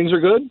the ratings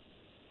are good?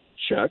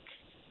 Check.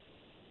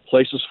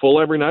 Place is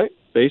full every night,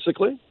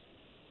 basically?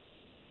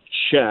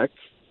 Check.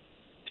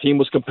 Team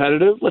was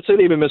competitive. Let's say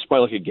they even missed by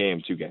like a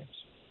game, 2 games.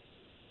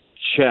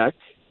 Check.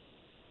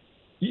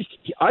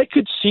 I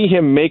could see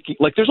him making,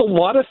 like, there's a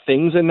lot of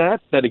things in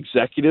that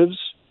executives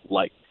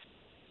like.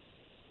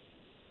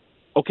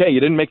 Okay,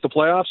 you didn't make the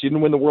playoffs. You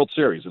didn't win the World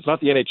Series. It's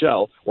not the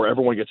NHL where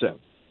everyone gets in.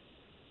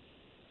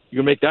 You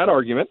can make that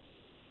argument.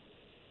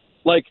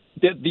 Like,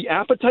 the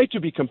appetite to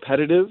be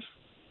competitive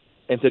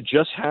and to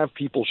just have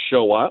people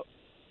show up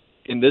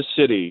in this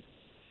city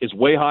is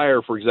way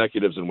higher for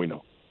executives than we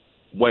know.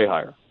 Way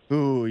higher.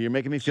 Ooh, you're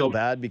making me feel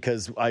bad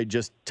because I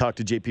just talked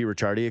to JP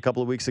Ricciardi a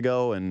couple of weeks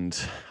ago, and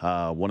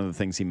one of the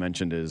things he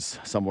mentioned is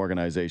some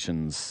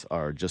organizations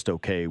are just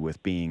okay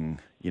with being,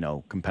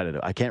 competitive.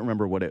 I can't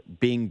remember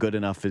being good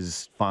enough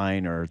is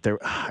fine, or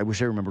I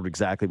wish I remembered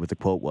exactly what the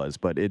quote was,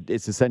 but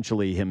it's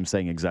essentially him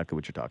saying exactly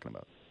what you're talking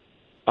about.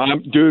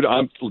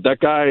 That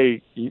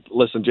guy.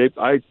 Listen,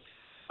 JP,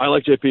 I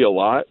like JP a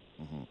lot,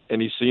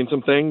 and he's seen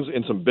some things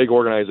in some big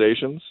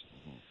organizations,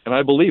 and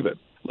I believe it.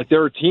 Like,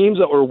 there are teams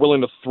that are willing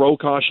to throw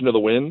caution to the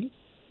wind,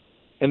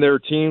 and there are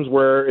teams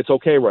where it's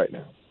okay right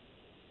now.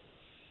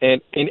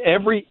 And in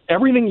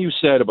everything you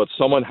said about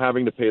someone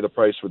having to pay the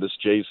price for this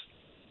Jays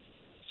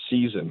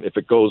season, if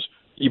it goes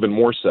even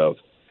more south,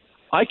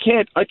 I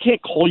can't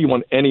call you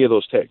on any of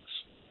those takes.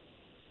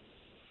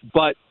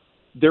 But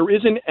there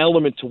is an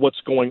element to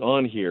what's going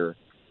on here.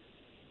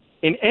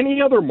 In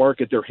any other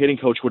market, their hitting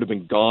coach would have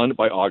been gone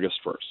by August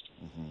 1st.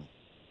 Mm-hmm.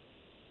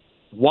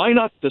 Why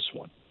not this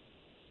one?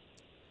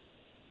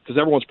 Because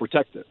everyone's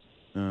protected.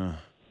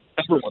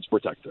 Everyone's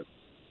protected.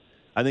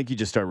 I think you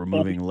just start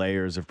removing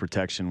layers of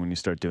protection when you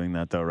start doing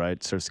that, though, right?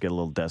 It starts to get a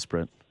little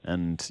desperate.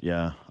 And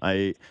yeah,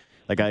 you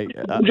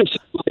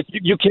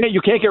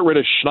can't get rid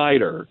of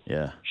Schneider.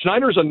 Yeah,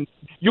 Schneider's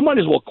you might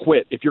as well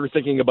quit if you're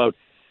thinking about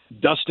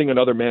dusting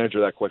another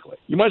manager that quickly.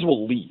 You might as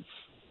well leave.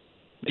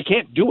 They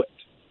can't do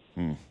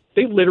it.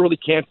 They literally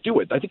can't do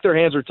it. I think their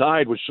hands are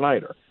tied with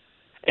Schneider.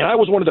 And I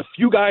was one of the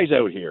few guys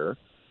out here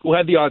who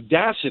had the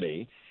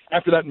audacity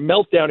after that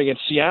meltdown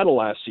against Seattle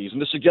last season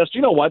to suggest,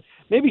 you know what,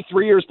 maybe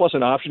 3 years plus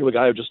an option to a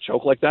guy who just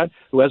choked like that,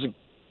 who hasn't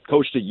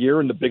coached a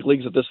year in the big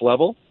leagues at this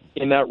level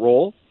in that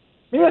role,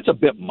 maybe that's a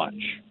bit much.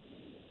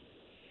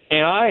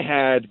 And I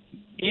had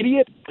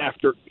idiot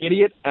after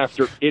idiot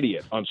after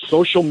idiot on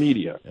social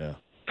media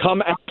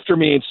come after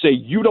me and say,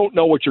 you don't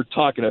know what you're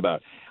talking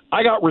about.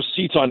 I got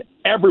receipts on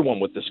everyone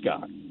with this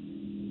guy.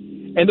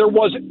 And there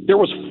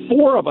was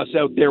 4 of us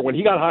out there when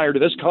he got hired to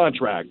this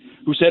contract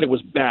who said it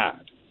was bad.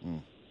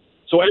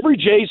 So every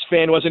Jays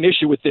fan who has an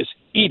issue with this,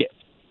 eat it.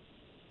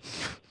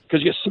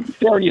 Because you sit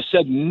there and you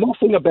said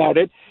nothing about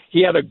it.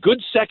 He had a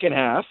good second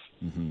half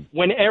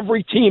when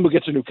every team who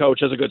gets a new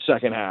coach has a good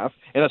second half,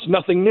 and that's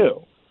nothing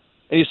new.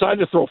 And you decided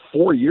to throw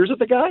 4 years at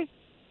the guy?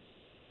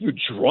 You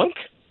drunk?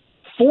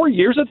 4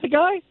 years at the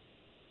guy?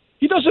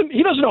 He doesn't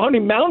know how many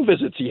mound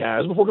visits he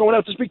has before going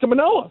out to speak to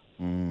Manoah.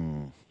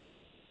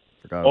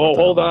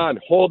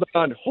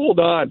 Hold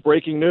on.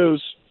 Breaking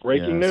news.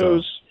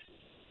 You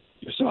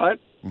saw it?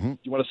 Mm-hmm.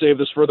 You want to save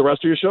this for the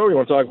rest of your show, or you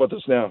want to talk about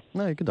this now?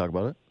 No, you can talk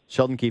about it.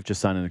 Sheldon Keefe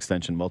just signed an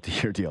extension,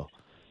 multi-year deal.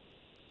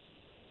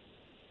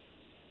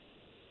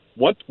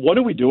 What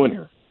are we doing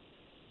here?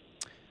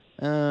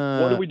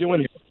 What are we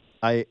doing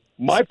here?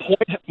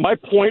 My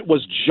point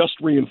was just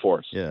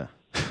reinforced. Yeah.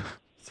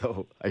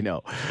 So I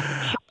know.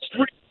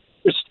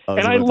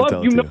 I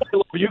love you. Know I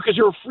love you because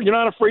you're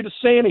not afraid to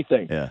say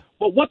anything. Yeah.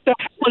 But what the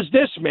hell is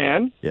this,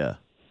 man? Yeah.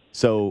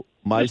 So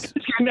he's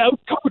getting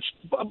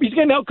outcoached. He's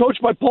getting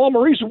outcoached by Paul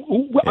Maurice,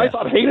 who I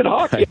thought hated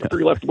hockey after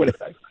he left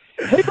Winnipeg.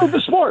 Hated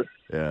the sport.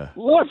 Yeah.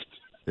 Left.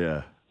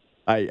 Yeah.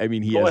 I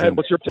mean, he Go hasn't. ahead.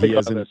 What's your take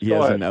on this? He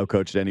hasn't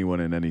outcoached anyone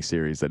in any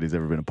series that he's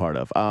ever been a part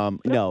of.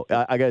 No,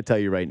 I got to tell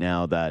you right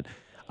now that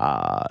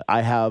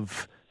I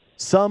have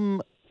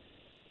some.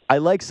 I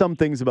like some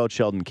things about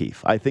Sheldon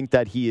Keefe. I think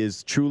that he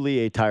is truly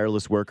a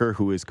tireless worker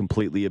who is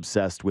completely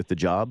obsessed with the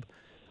job.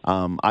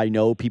 I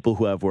know people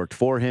who have worked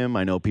for him.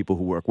 I know people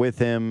who work with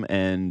him,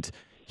 and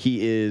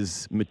he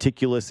is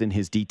meticulous in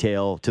his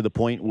detail to the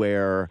point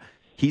where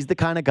he's the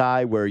kind of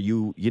guy where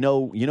you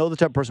know the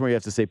type of person where you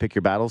have to say pick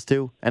your battles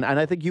to. And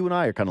I think you and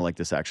I are kind of like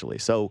this actually.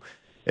 So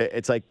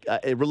it's like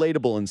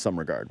relatable in some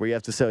regard where you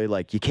have to say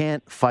like you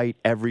can't fight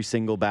every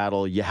single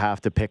battle. You have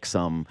to pick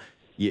some.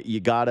 You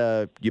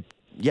gotta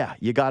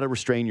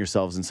restrain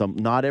yourselves in some.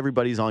 Not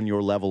everybody's on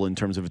your level in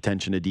terms of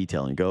attention to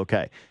detail. And you go,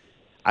 okay.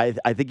 I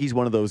think he's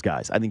one of those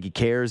guys. I think he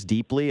cares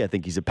deeply. I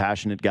think he's a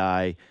passionate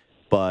guy.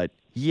 But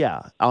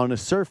yeah, on a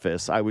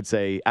surface, I would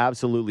say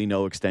absolutely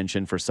no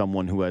extension for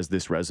someone who has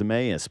this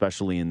resume,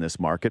 especially in this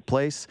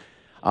marketplace.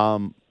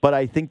 But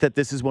I think that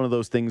this is one of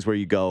those things where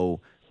you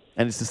go,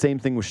 and it's the same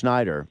thing with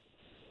Schneider.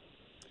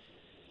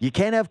 You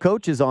can't have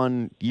coaches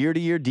on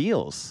year-to-year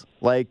deals.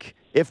 Like,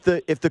 if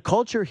the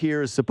culture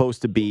here is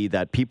supposed to be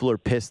that people are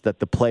pissed that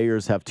the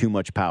players have too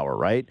much power,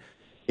 right?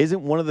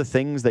 Isn't one of the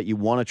things that you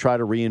want to try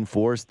to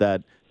reinforce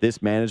that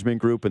this management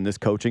group and this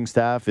coaching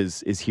staff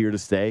is here to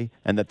stay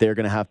and that they're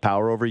going to have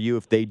power over you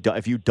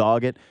if you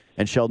dog it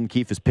and Sheldon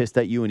Keefe is pissed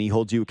at you and he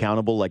holds you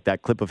accountable, like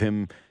that clip of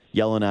him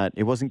yelling at,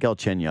 it wasn't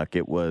Galchenyuk,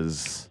 it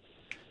was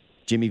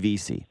Jimmy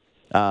Vesey.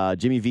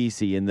 Jimmy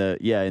Vesey in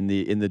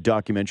the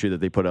documentary that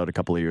they put out a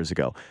couple of years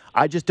ago.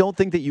 I just don't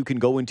think that you can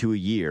go into a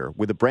year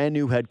with a brand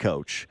new head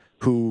coach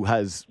who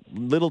has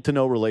little to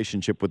no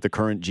relationship with the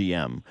current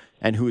GM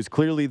and who is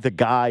clearly the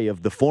guy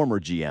of the former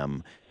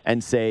GM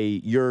and say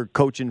you're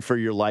coaching for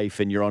your life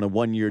and you're on a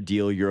 1-year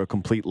deal, you're a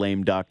complete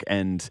lame duck,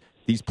 and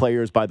these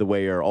players, by the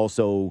way, are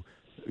also,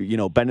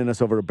 bending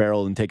us over a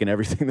barrel and taking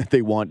everything that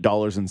they want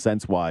dollars and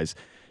cents wise.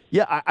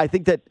 Yeah, I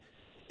think that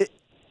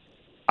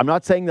I'm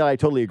not saying that I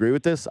totally agree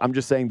with this. I'm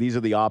just saying these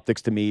are the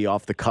optics to me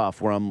off the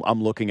cuff where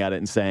I'm looking at it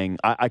and saying,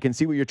 I can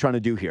see what you're trying to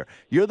do here.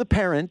 You're the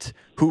parent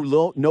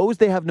who knows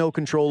they have no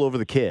control over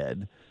the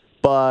kid,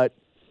 but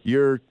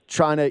you're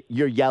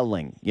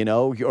yelling,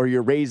 or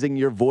you're raising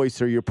your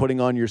voice or you're putting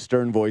on your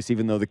stern voice,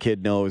 even though the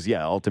kid knows,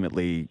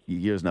 ultimately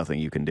there's nothing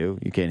you can do.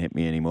 You can't hit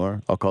me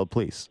anymore. I'll call the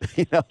police.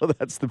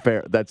 That's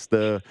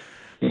the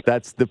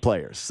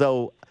players.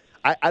 So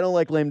I don't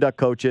like lame duck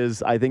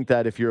coaches. I think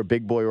that if you're a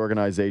big boy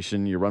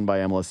organization, you're run by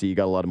MLSE, you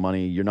got a lot of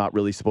money, you're not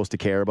really supposed to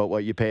care about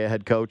what you pay a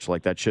head coach.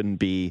 Like, that shouldn't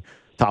be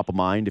top of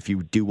mind if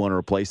you do want to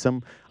replace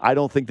him. I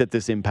don't think that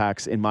this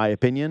impacts, in my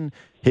opinion,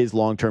 his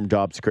long-term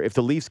job security. If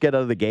the Leafs get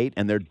out of the gate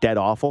and they're dead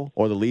awful,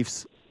 or the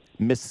Leafs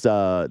miss,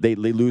 they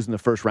lose in the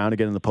first round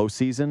again in the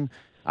postseason,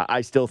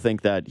 I still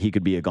think that he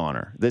could be a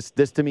goner. This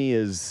to me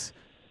is,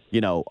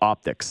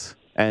 optics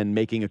and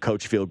making a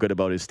coach feel good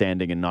about his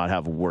standing and not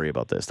have to worry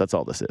about this. That's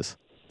all this is.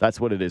 That's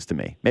what it is to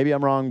me. Maybe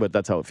I'm wrong, but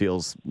that's how it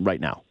feels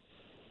right now.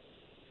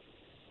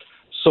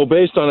 So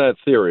based on that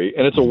theory,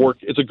 and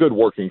it's a good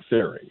working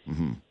theory,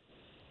 mm-hmm.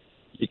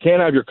 You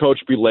can't have your coach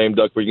be lame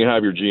duck, but you can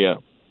have your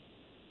GM.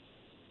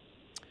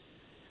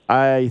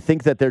 I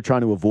think that they're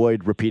trying to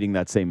avoid repeating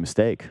that same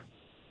mistake.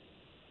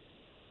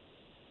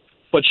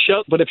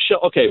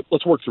 Okay,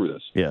 let's work through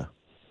this. Yeah.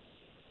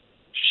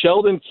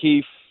 Sheldon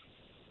Keefe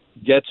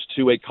gets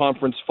to a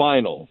conference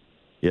final.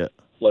 Yeah.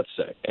 Let's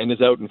say, and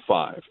is out in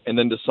 5, and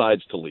then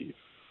decides to leave.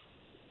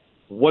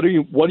 What are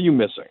you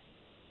missing?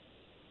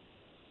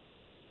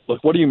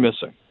 Look, what are you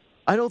missing?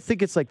 I don't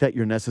think it's like that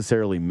you're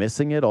necessarily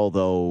missing it,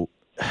 although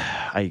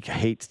I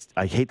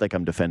hate like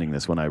I'm defending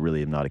this when I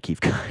really am not a Keefe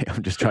guy.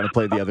 I'm just trying to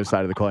play the other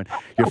side of the coin.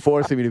 You're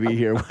forcing me to be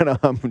here when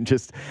I've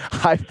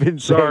been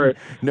saying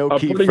no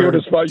Keefe for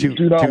you spot you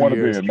do not want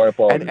to be in. My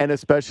apologies. And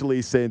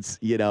especially since,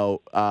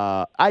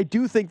 I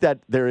do think that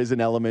there is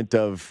an element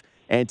of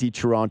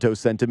anti-Toronto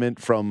sentiment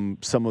from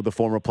some of the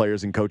former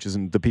players and coaches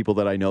and the people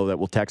that I know that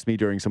will text me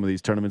during some of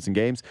these tournaments and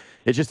games.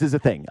 It just is a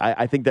thing.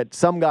 I think that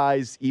some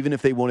guys, even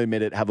if they won't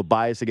admit it, have a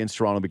bias against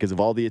Toronto because of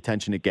all the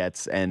attention it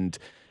gets. And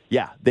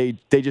yeah, they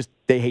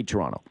hate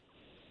Toronto.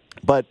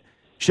 But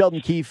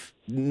Sheldon Keefe,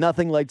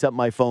 nothing lights up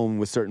my phone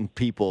with certain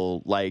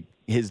people like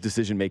his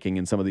decision-making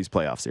in some of these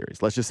playoff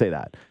series. Let's just say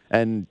that.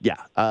 And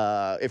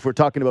yeah, if we're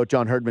talking about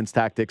John Herdman's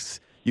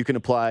tactics, you can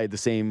apply the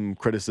same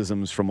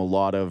criticisms from a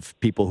lot of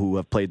people who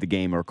have played the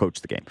game or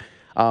coached the game.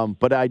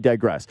 But I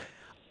digress.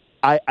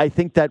 I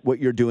think that what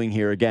you're doing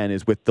here, again,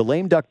 is with the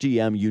lame duck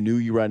GM, you knew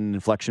you were at an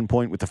inflection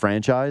point with the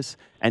franchise.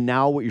 And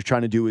now what you're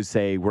trying to do is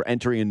say we're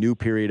entering a new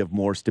period of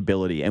more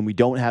stability and we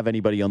don't have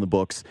anybody on the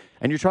books.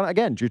 And you're trying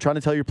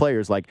to tell your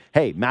players like,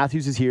 hey,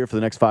 Matthews is here for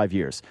the next 5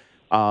 years.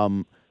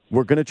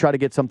 We're going to try to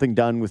get something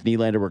done with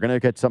Nylander. We're going to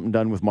get something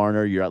done with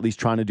Marner. You're at least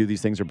trying to do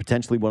these things, or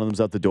potentially one of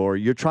them's out the door.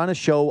 You're trying to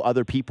show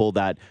other people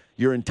that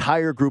your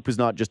entire group is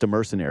not just a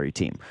mercenary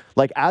team.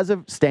 Like, as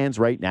it stands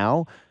right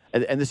now,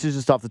 and this is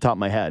just off the top of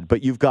my head,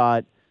 but you've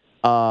got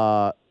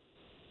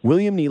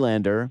William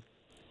Nylander,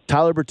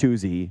 Tyler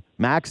Bertuzzi,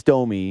 Max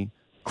Domi,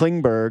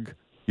 Klingberg,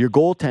 your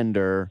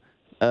goaltender.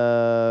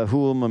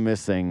 Who am I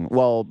missing?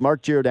 Well,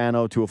 Mark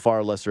Giordano to a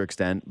far lesser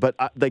extent. But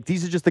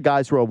these are just the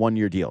guys who are on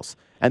one-year deals.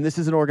 And this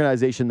is an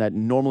organization that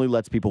normally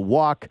lets people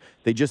walk.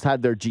 They just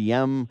had their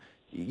GM,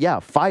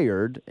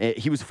 fired.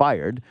 He was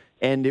fired.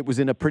 And it was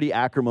in a pretty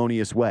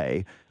acrimonious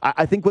way.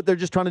 I think what they're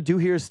just trying to do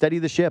here is steady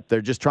the ship. They're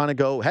just trying to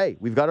go, hey,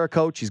 we've got our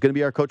coach. He's going to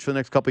be our coach for the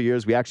next couple of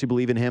years. We actually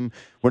believe in him.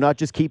 We're not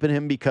just keeping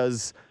him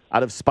because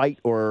out of spite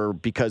or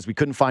because we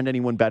couldn't find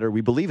anyone better.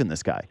 We believe in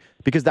this guy.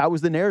 Because that was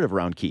the narrative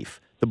around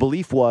Keefe. The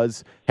belief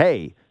was,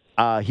 hey,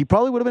 he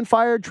probably would have been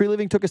fired.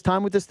 Treliving took his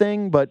time with this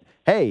thing. But,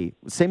 hey,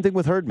 same thing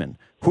with Herdman.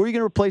 Who are you going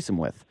to replace him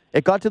with?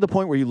 It got to the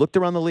point where you looked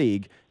around the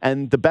league,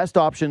 and the best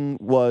option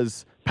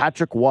was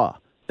Patrick Roy.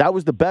 That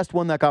was the best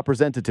one that got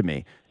presented to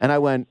me. And I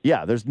went,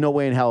 yeah, there's no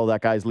way in hell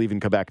that guy's leaving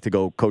Quebec to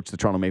go coach the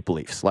Toronto Maple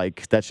Leafs.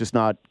 Like, that's just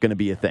not going to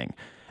be a thing.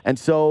 And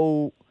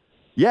so,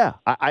 yeah,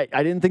 I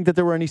didn't think that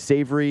there were any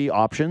savory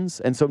options.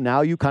 And so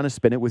now you kind of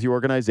spin it with your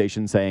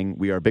organization saying,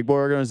 we are a big boy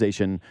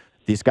organization.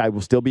 This guy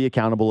will still be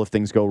accountable if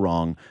things go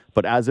wrong.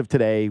 But as of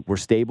today, we're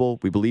stable.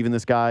 We believe in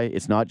this guy.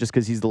 It's not just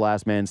because he's the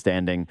last man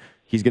standing.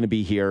 He's going to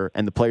be here,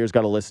 and the players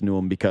got to listen to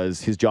him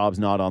because his job's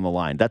not on the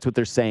line. That's what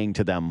they're saying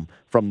to them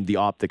from the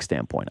optic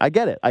standpoint. I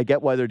get it. I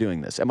get why they're doing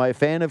this. Am I a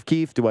fan of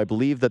Keefe? Do I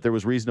believe that there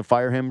was reason to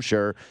fire him?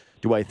 Sure.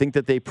 Do I think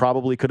that they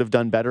probably could have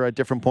done better at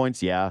different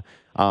points? Yeah.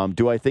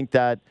 Do I think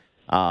that,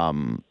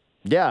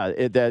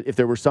 that if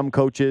there were some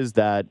coaches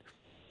that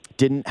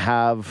didn't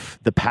have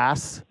the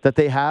pass that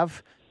they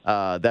have,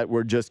 that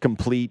were just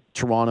complete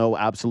Toronto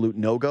absolute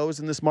no-goes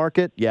in this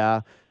market?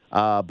 Yeah.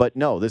 But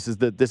no, this is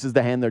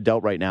the hand they're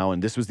dealt right now,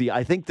 and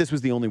I think this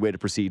was the only way to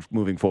proceed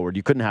moving forward.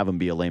 You couldn't have him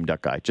be a lame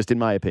duck guy, just in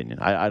my opinion.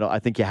 I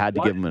think you had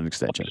to give him an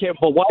extension.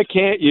 Why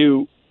can't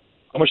you?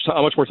 How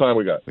much more time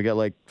we got? We got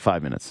like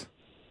 5 minutes.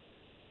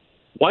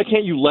 Why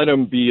can't you let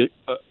him be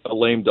a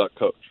lame duck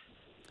coach?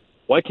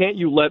 Why can't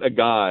you let a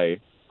guy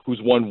who's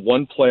won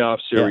one playoff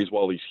series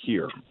while he's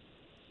here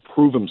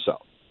prove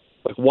himself?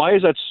 Like, why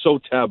is that so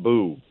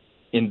taboo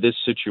in this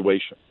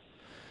situation?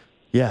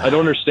 Yeah, I don't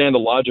understand the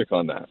logic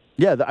on that.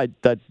 Yeah,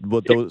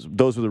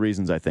 those are the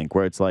reasons, I think,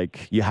 where it's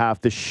like you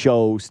have to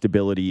show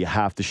stability, you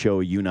have to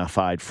show a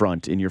unified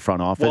front in your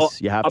front office. Well,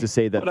 you have to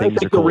say that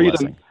things are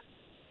coalescing.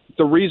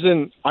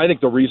 I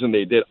think the reason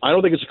they did, I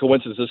don't think it's a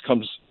coincidence this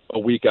comes a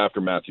week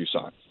after Matthews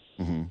signs.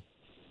 Mm-hmm.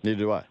 Neither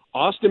do I.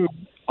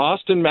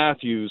 Austin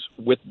Matthews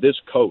with this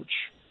coach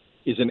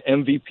is an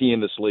MVP in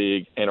this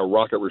league and a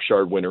Rocket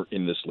Richard winner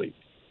in this league.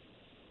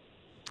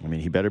 I mean,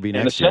 he better be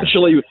next year.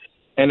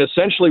 And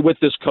essentially with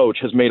this coach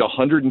has made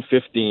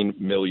 $115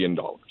 million.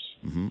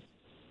 Mm-hmm.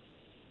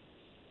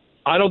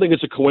 I don't think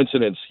it's a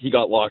coincidence he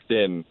got locked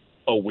in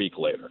a week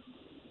later.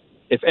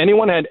 If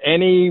anyone had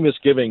any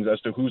misgivings as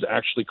to who's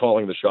actually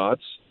calling the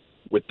shots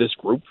with this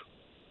group,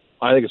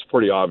 I think it's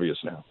pretty obvious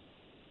now.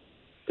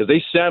 Because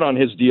they sat on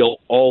his deal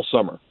all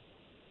summer.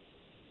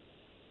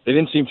 They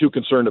didn't seem too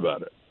concerned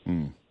about it.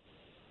 Mm.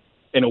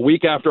 And a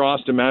week after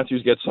Austin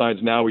Matthews gets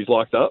signed, now he's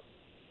locked up.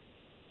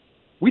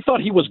 We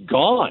thought he was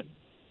gone.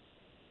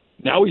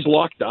 Now he's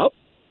locked up?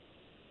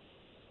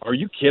 Are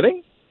you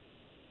kidding?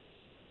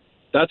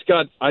 That's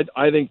got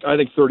I think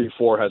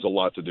 34 has a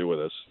lot to do with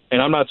this.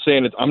 And I'm not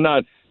saying it, I'm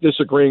not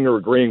disagreeing or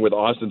agreeing with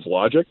Austin's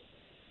logic.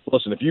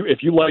 Listen,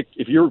 if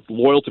you're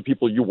loyal to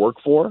people you work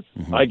for,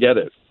 mm-hmm. I get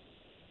it.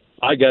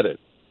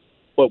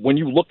 But when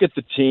you look at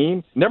the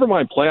team, never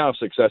mind playoff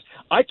success,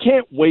 I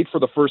can't wait for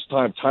the first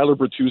time Tyler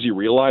Bertuzzi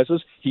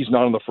realizes he's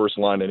not on the first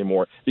line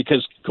anymore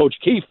because Coach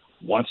Keefe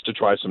wants to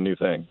try some new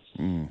things.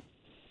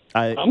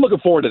 I'm looking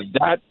forward to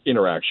that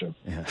interaction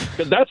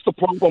because that's the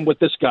problem with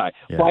this guy.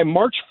 Yeah. By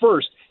March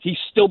 1st, he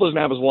still doesn't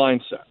have his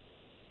line set.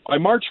 By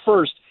March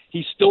 1st,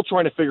 he's still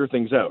trying to figure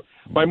things out.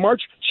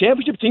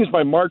 Championship teams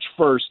by March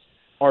 1st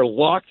are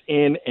locked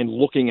in and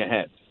looking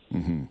ahead.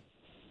 Mm-hmm.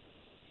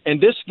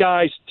 And this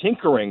guy's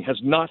tinkering has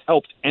not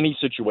helped any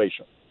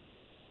situation.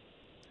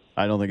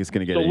 I don't think it's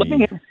going to get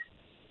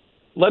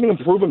letting him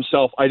prove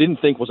himself, I didn't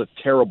think was a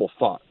terrible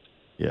thought.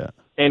 Yeah.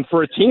 And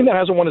for a team that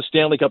hasn't won a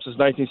Stanley Cup since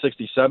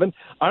 1967,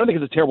 I don't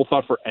think it's a terrible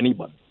thought for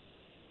anybody.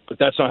 But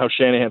that's not how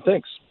Shanahan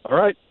thinks. All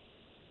right?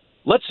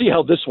 Let's see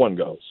how this one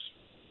goes.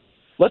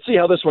 Let's see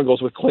how this one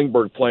goes with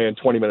Klingberg playing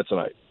 20 minutes a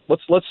night.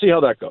 Let's see how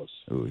that goes.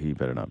 Ooh, he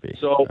better not be.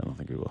 So, I don't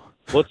think he will.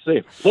 Let's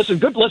see. Listen.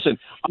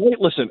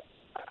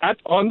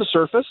 On the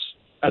surface,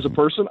 as a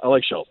person, I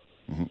like Sheldon.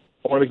 Mm-hmm.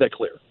 I want to make that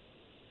clear.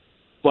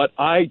 But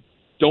I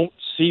don't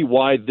see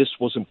why this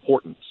was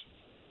important.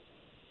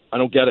 I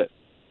don't get it.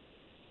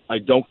 I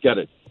don't get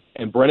it.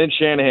 And Brendan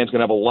Shanahan's going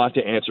to have a lot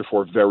to answer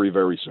for very,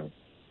 very soon.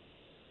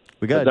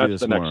 We got to do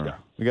this more.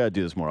 We got to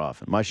do this more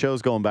often. My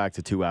show's going back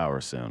to 2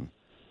 hours soon.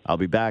 I'll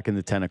be back in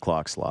the 10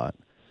 o'clock slot.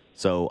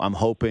 So I'm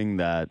hoping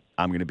that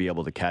I'm going to be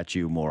able to catch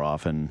you more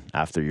often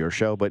after your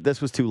show. But this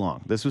was too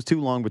long. This was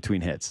too long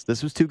between hits.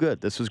 This was too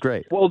good. This was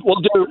great. Well,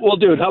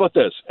 dude, how about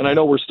this? And I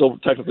know we're still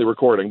technically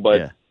recording,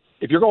 but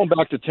if you're going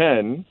back to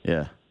 10,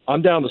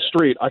 I'm down the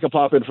street. I can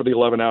pop in for the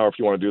 11 hour if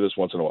you want to do this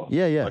once in a while.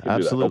 Yeah,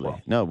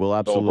 absolutely. No, we'll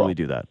absolutely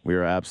do that. We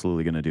are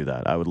absolutely going to do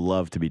that. I would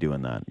love to be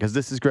doing that because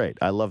this is great.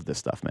 I love this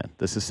stuff, man.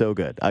 This is so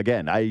good.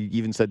 Again, I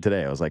even said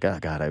today, I was like, oh,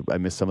 God, I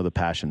miss some of the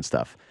passion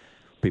stuff.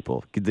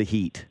 People, the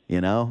heat,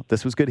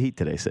 This was good heat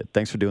today, Sid.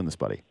 Thanks for doing this,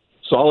 buddy.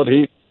 Solid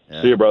heat.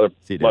 Yeah. See you, brother.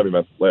 See you, love you,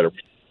 man. Later.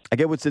 I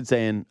get what Sid's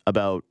saying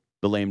about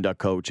the lame duck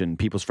coach and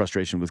people's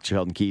frustration with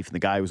Sheldon Keefe and the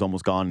guy who was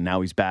almost gone and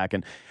now he's back.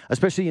 And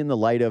especially in the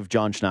light of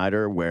John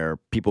Schneider, where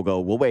people go,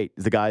 well, wait,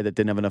 the guy that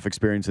didn't have enough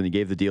experience and he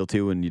gave the deal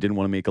to and you didn't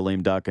want to make a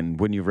lame duck and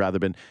wouldn't you have rather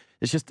been?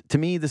 It's just, to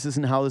me, this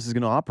isn't how this is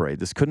going to operate.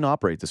 This couldn't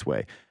operate this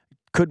way.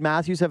 Could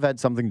Matthews have had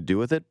something to do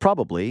with it?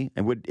 Probably.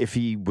 And if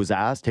he was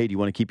asked, hey, do you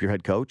want to keep your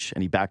head coach?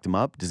 And he backed him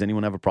up, does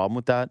anyone have a problem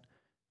with that?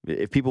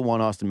 If people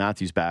want Austin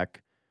Matthews back,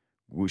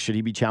 should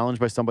he be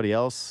challenged by somebody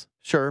else?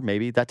 Sure,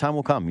 maybe. That time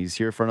will come. He's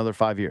here for another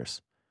 5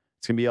 years.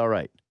 It's going to be all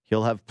right.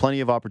 He'll have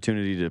plenty of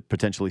opportunity to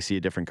potentially see a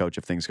different coach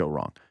if things go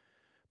wrong.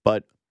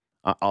 But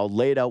I'll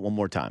lay it out one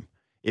more time.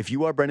 If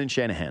you are Brendan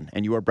Shanahan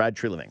and you are Brad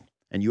Treliving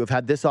and you have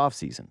had this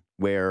offseason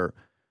where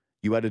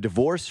you had a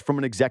divorce from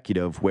an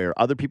executive where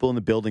other people in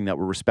the building that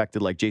were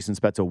respected, like Jason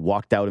Spezza,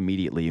 walked out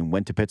immediately and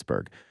went to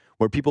Pittsburgh,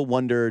 where people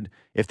wondered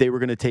if they were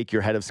going to take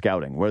your head of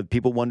scouting, where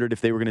people wondered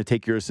if they were going to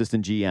take your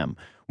assistant GM,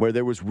 where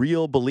there was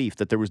real belief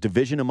that there was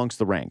division amongst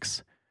the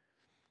ranks.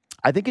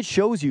 I think it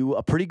shows you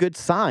a pretty good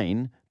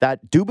sign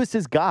that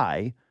Dubas's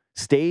guy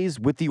stays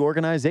with the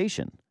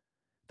organization,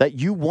 that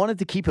you wanted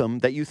to keep him,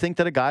 that you think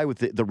that a guy with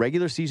the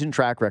regular season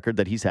track record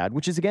that he's had,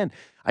 which is, again,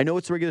 I know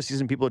it's the regular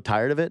season, people are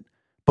tired of it,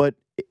 but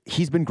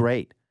he's been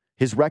great.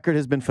 His record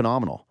has been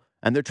phenomenal.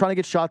 And they're trying to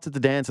get shots at the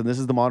dance, and this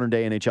is the modern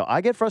day NHL.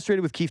 I get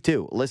frustrated with Keefe,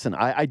 too. Listen,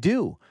 I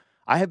do.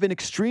 I have been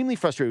extremely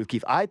frustrated with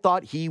Keefe. I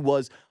thought he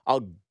was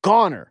a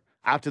goner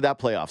after that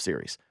playoff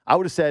series. I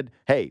would have said,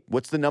 hey,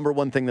 what's the number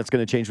one thing that's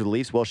going to change with the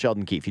Leafs? Well,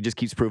 Sheldon Keefe. He just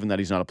keeps proving that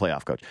he's not a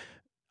playoff coach.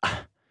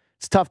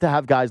 It's tough to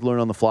have guys learn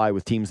on the fly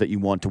with teams that you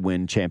want to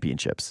win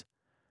championships.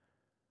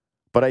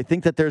 But I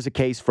think that there's a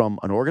case from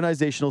an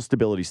organizational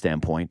stability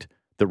standpoint,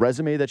 the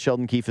resume that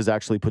Sheldon Keefe has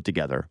actually put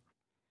together,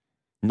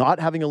 not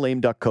having a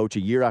lame duck coach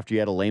a year after you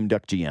had a lame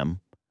duck GM,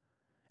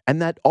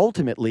 and that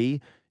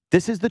ultimately,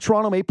 this is the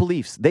Toronto Maple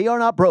Leafs. They are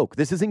not broke.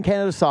 This isn't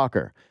Canada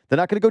soccer. They're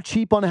not going to go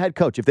cheap on a head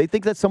coach. If they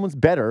think that someone's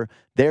better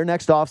their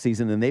next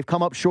offseason and they've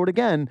come up short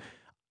again,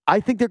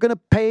 I think they're going to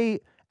pay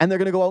and they're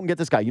going to go out and get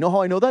this guy. You know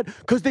how I know that?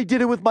 Because they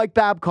did it with Mike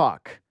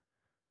Babcock.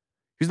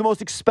 He's the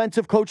most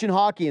expensive coach in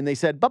hockey, and they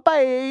said,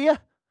 bye-bye.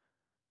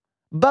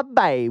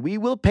 Bye-bye. We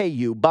will pay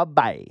you.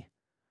 Bye-bye.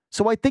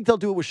 So I think they'll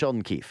do it with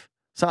Sheldon Keefe.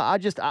 So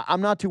I'm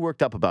not too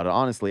worked up about it,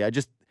 honestly.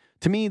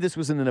 To me, this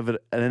was an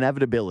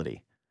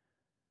inevitability.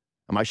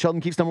 Am I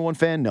Sheldon Keefe's number one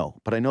fan? No.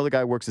 But I know the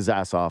guy works his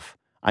ass off.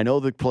 I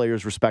know the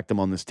players respect him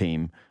on this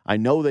team. I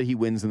know that he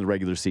wins in the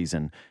regular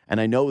season.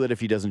 And I know that if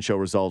he doesn't show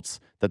results,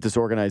 that this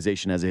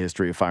organization has a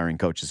history of firing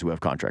coaches who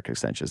have contract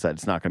extensions, that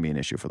it's not going to be an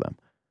issue for them.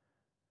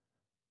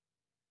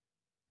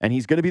 And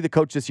he's going to be the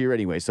coach this year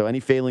anyway. So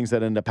any failings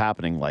that end up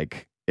happening,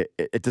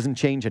 it doesn't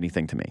change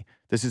anything to me.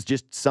 This is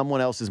just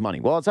someone else's money.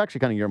 Well, it's actually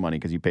kind of your money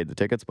because you paid the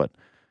tickets, but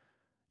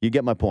you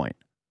get my point.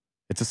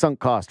 It's a sunk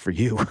cost for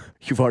you.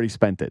 You've already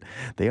spent it.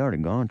 They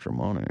already got your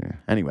money.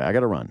 Anyway, I got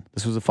to run.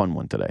 This was a fun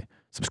one today.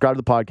 Subscribe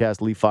to the podcast.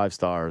 Leave 5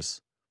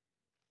 stars.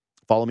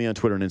 Follow me on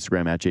Twitter and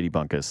Instagram at JD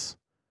Bunkus.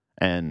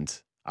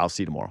 And I'll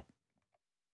see you tomorrow.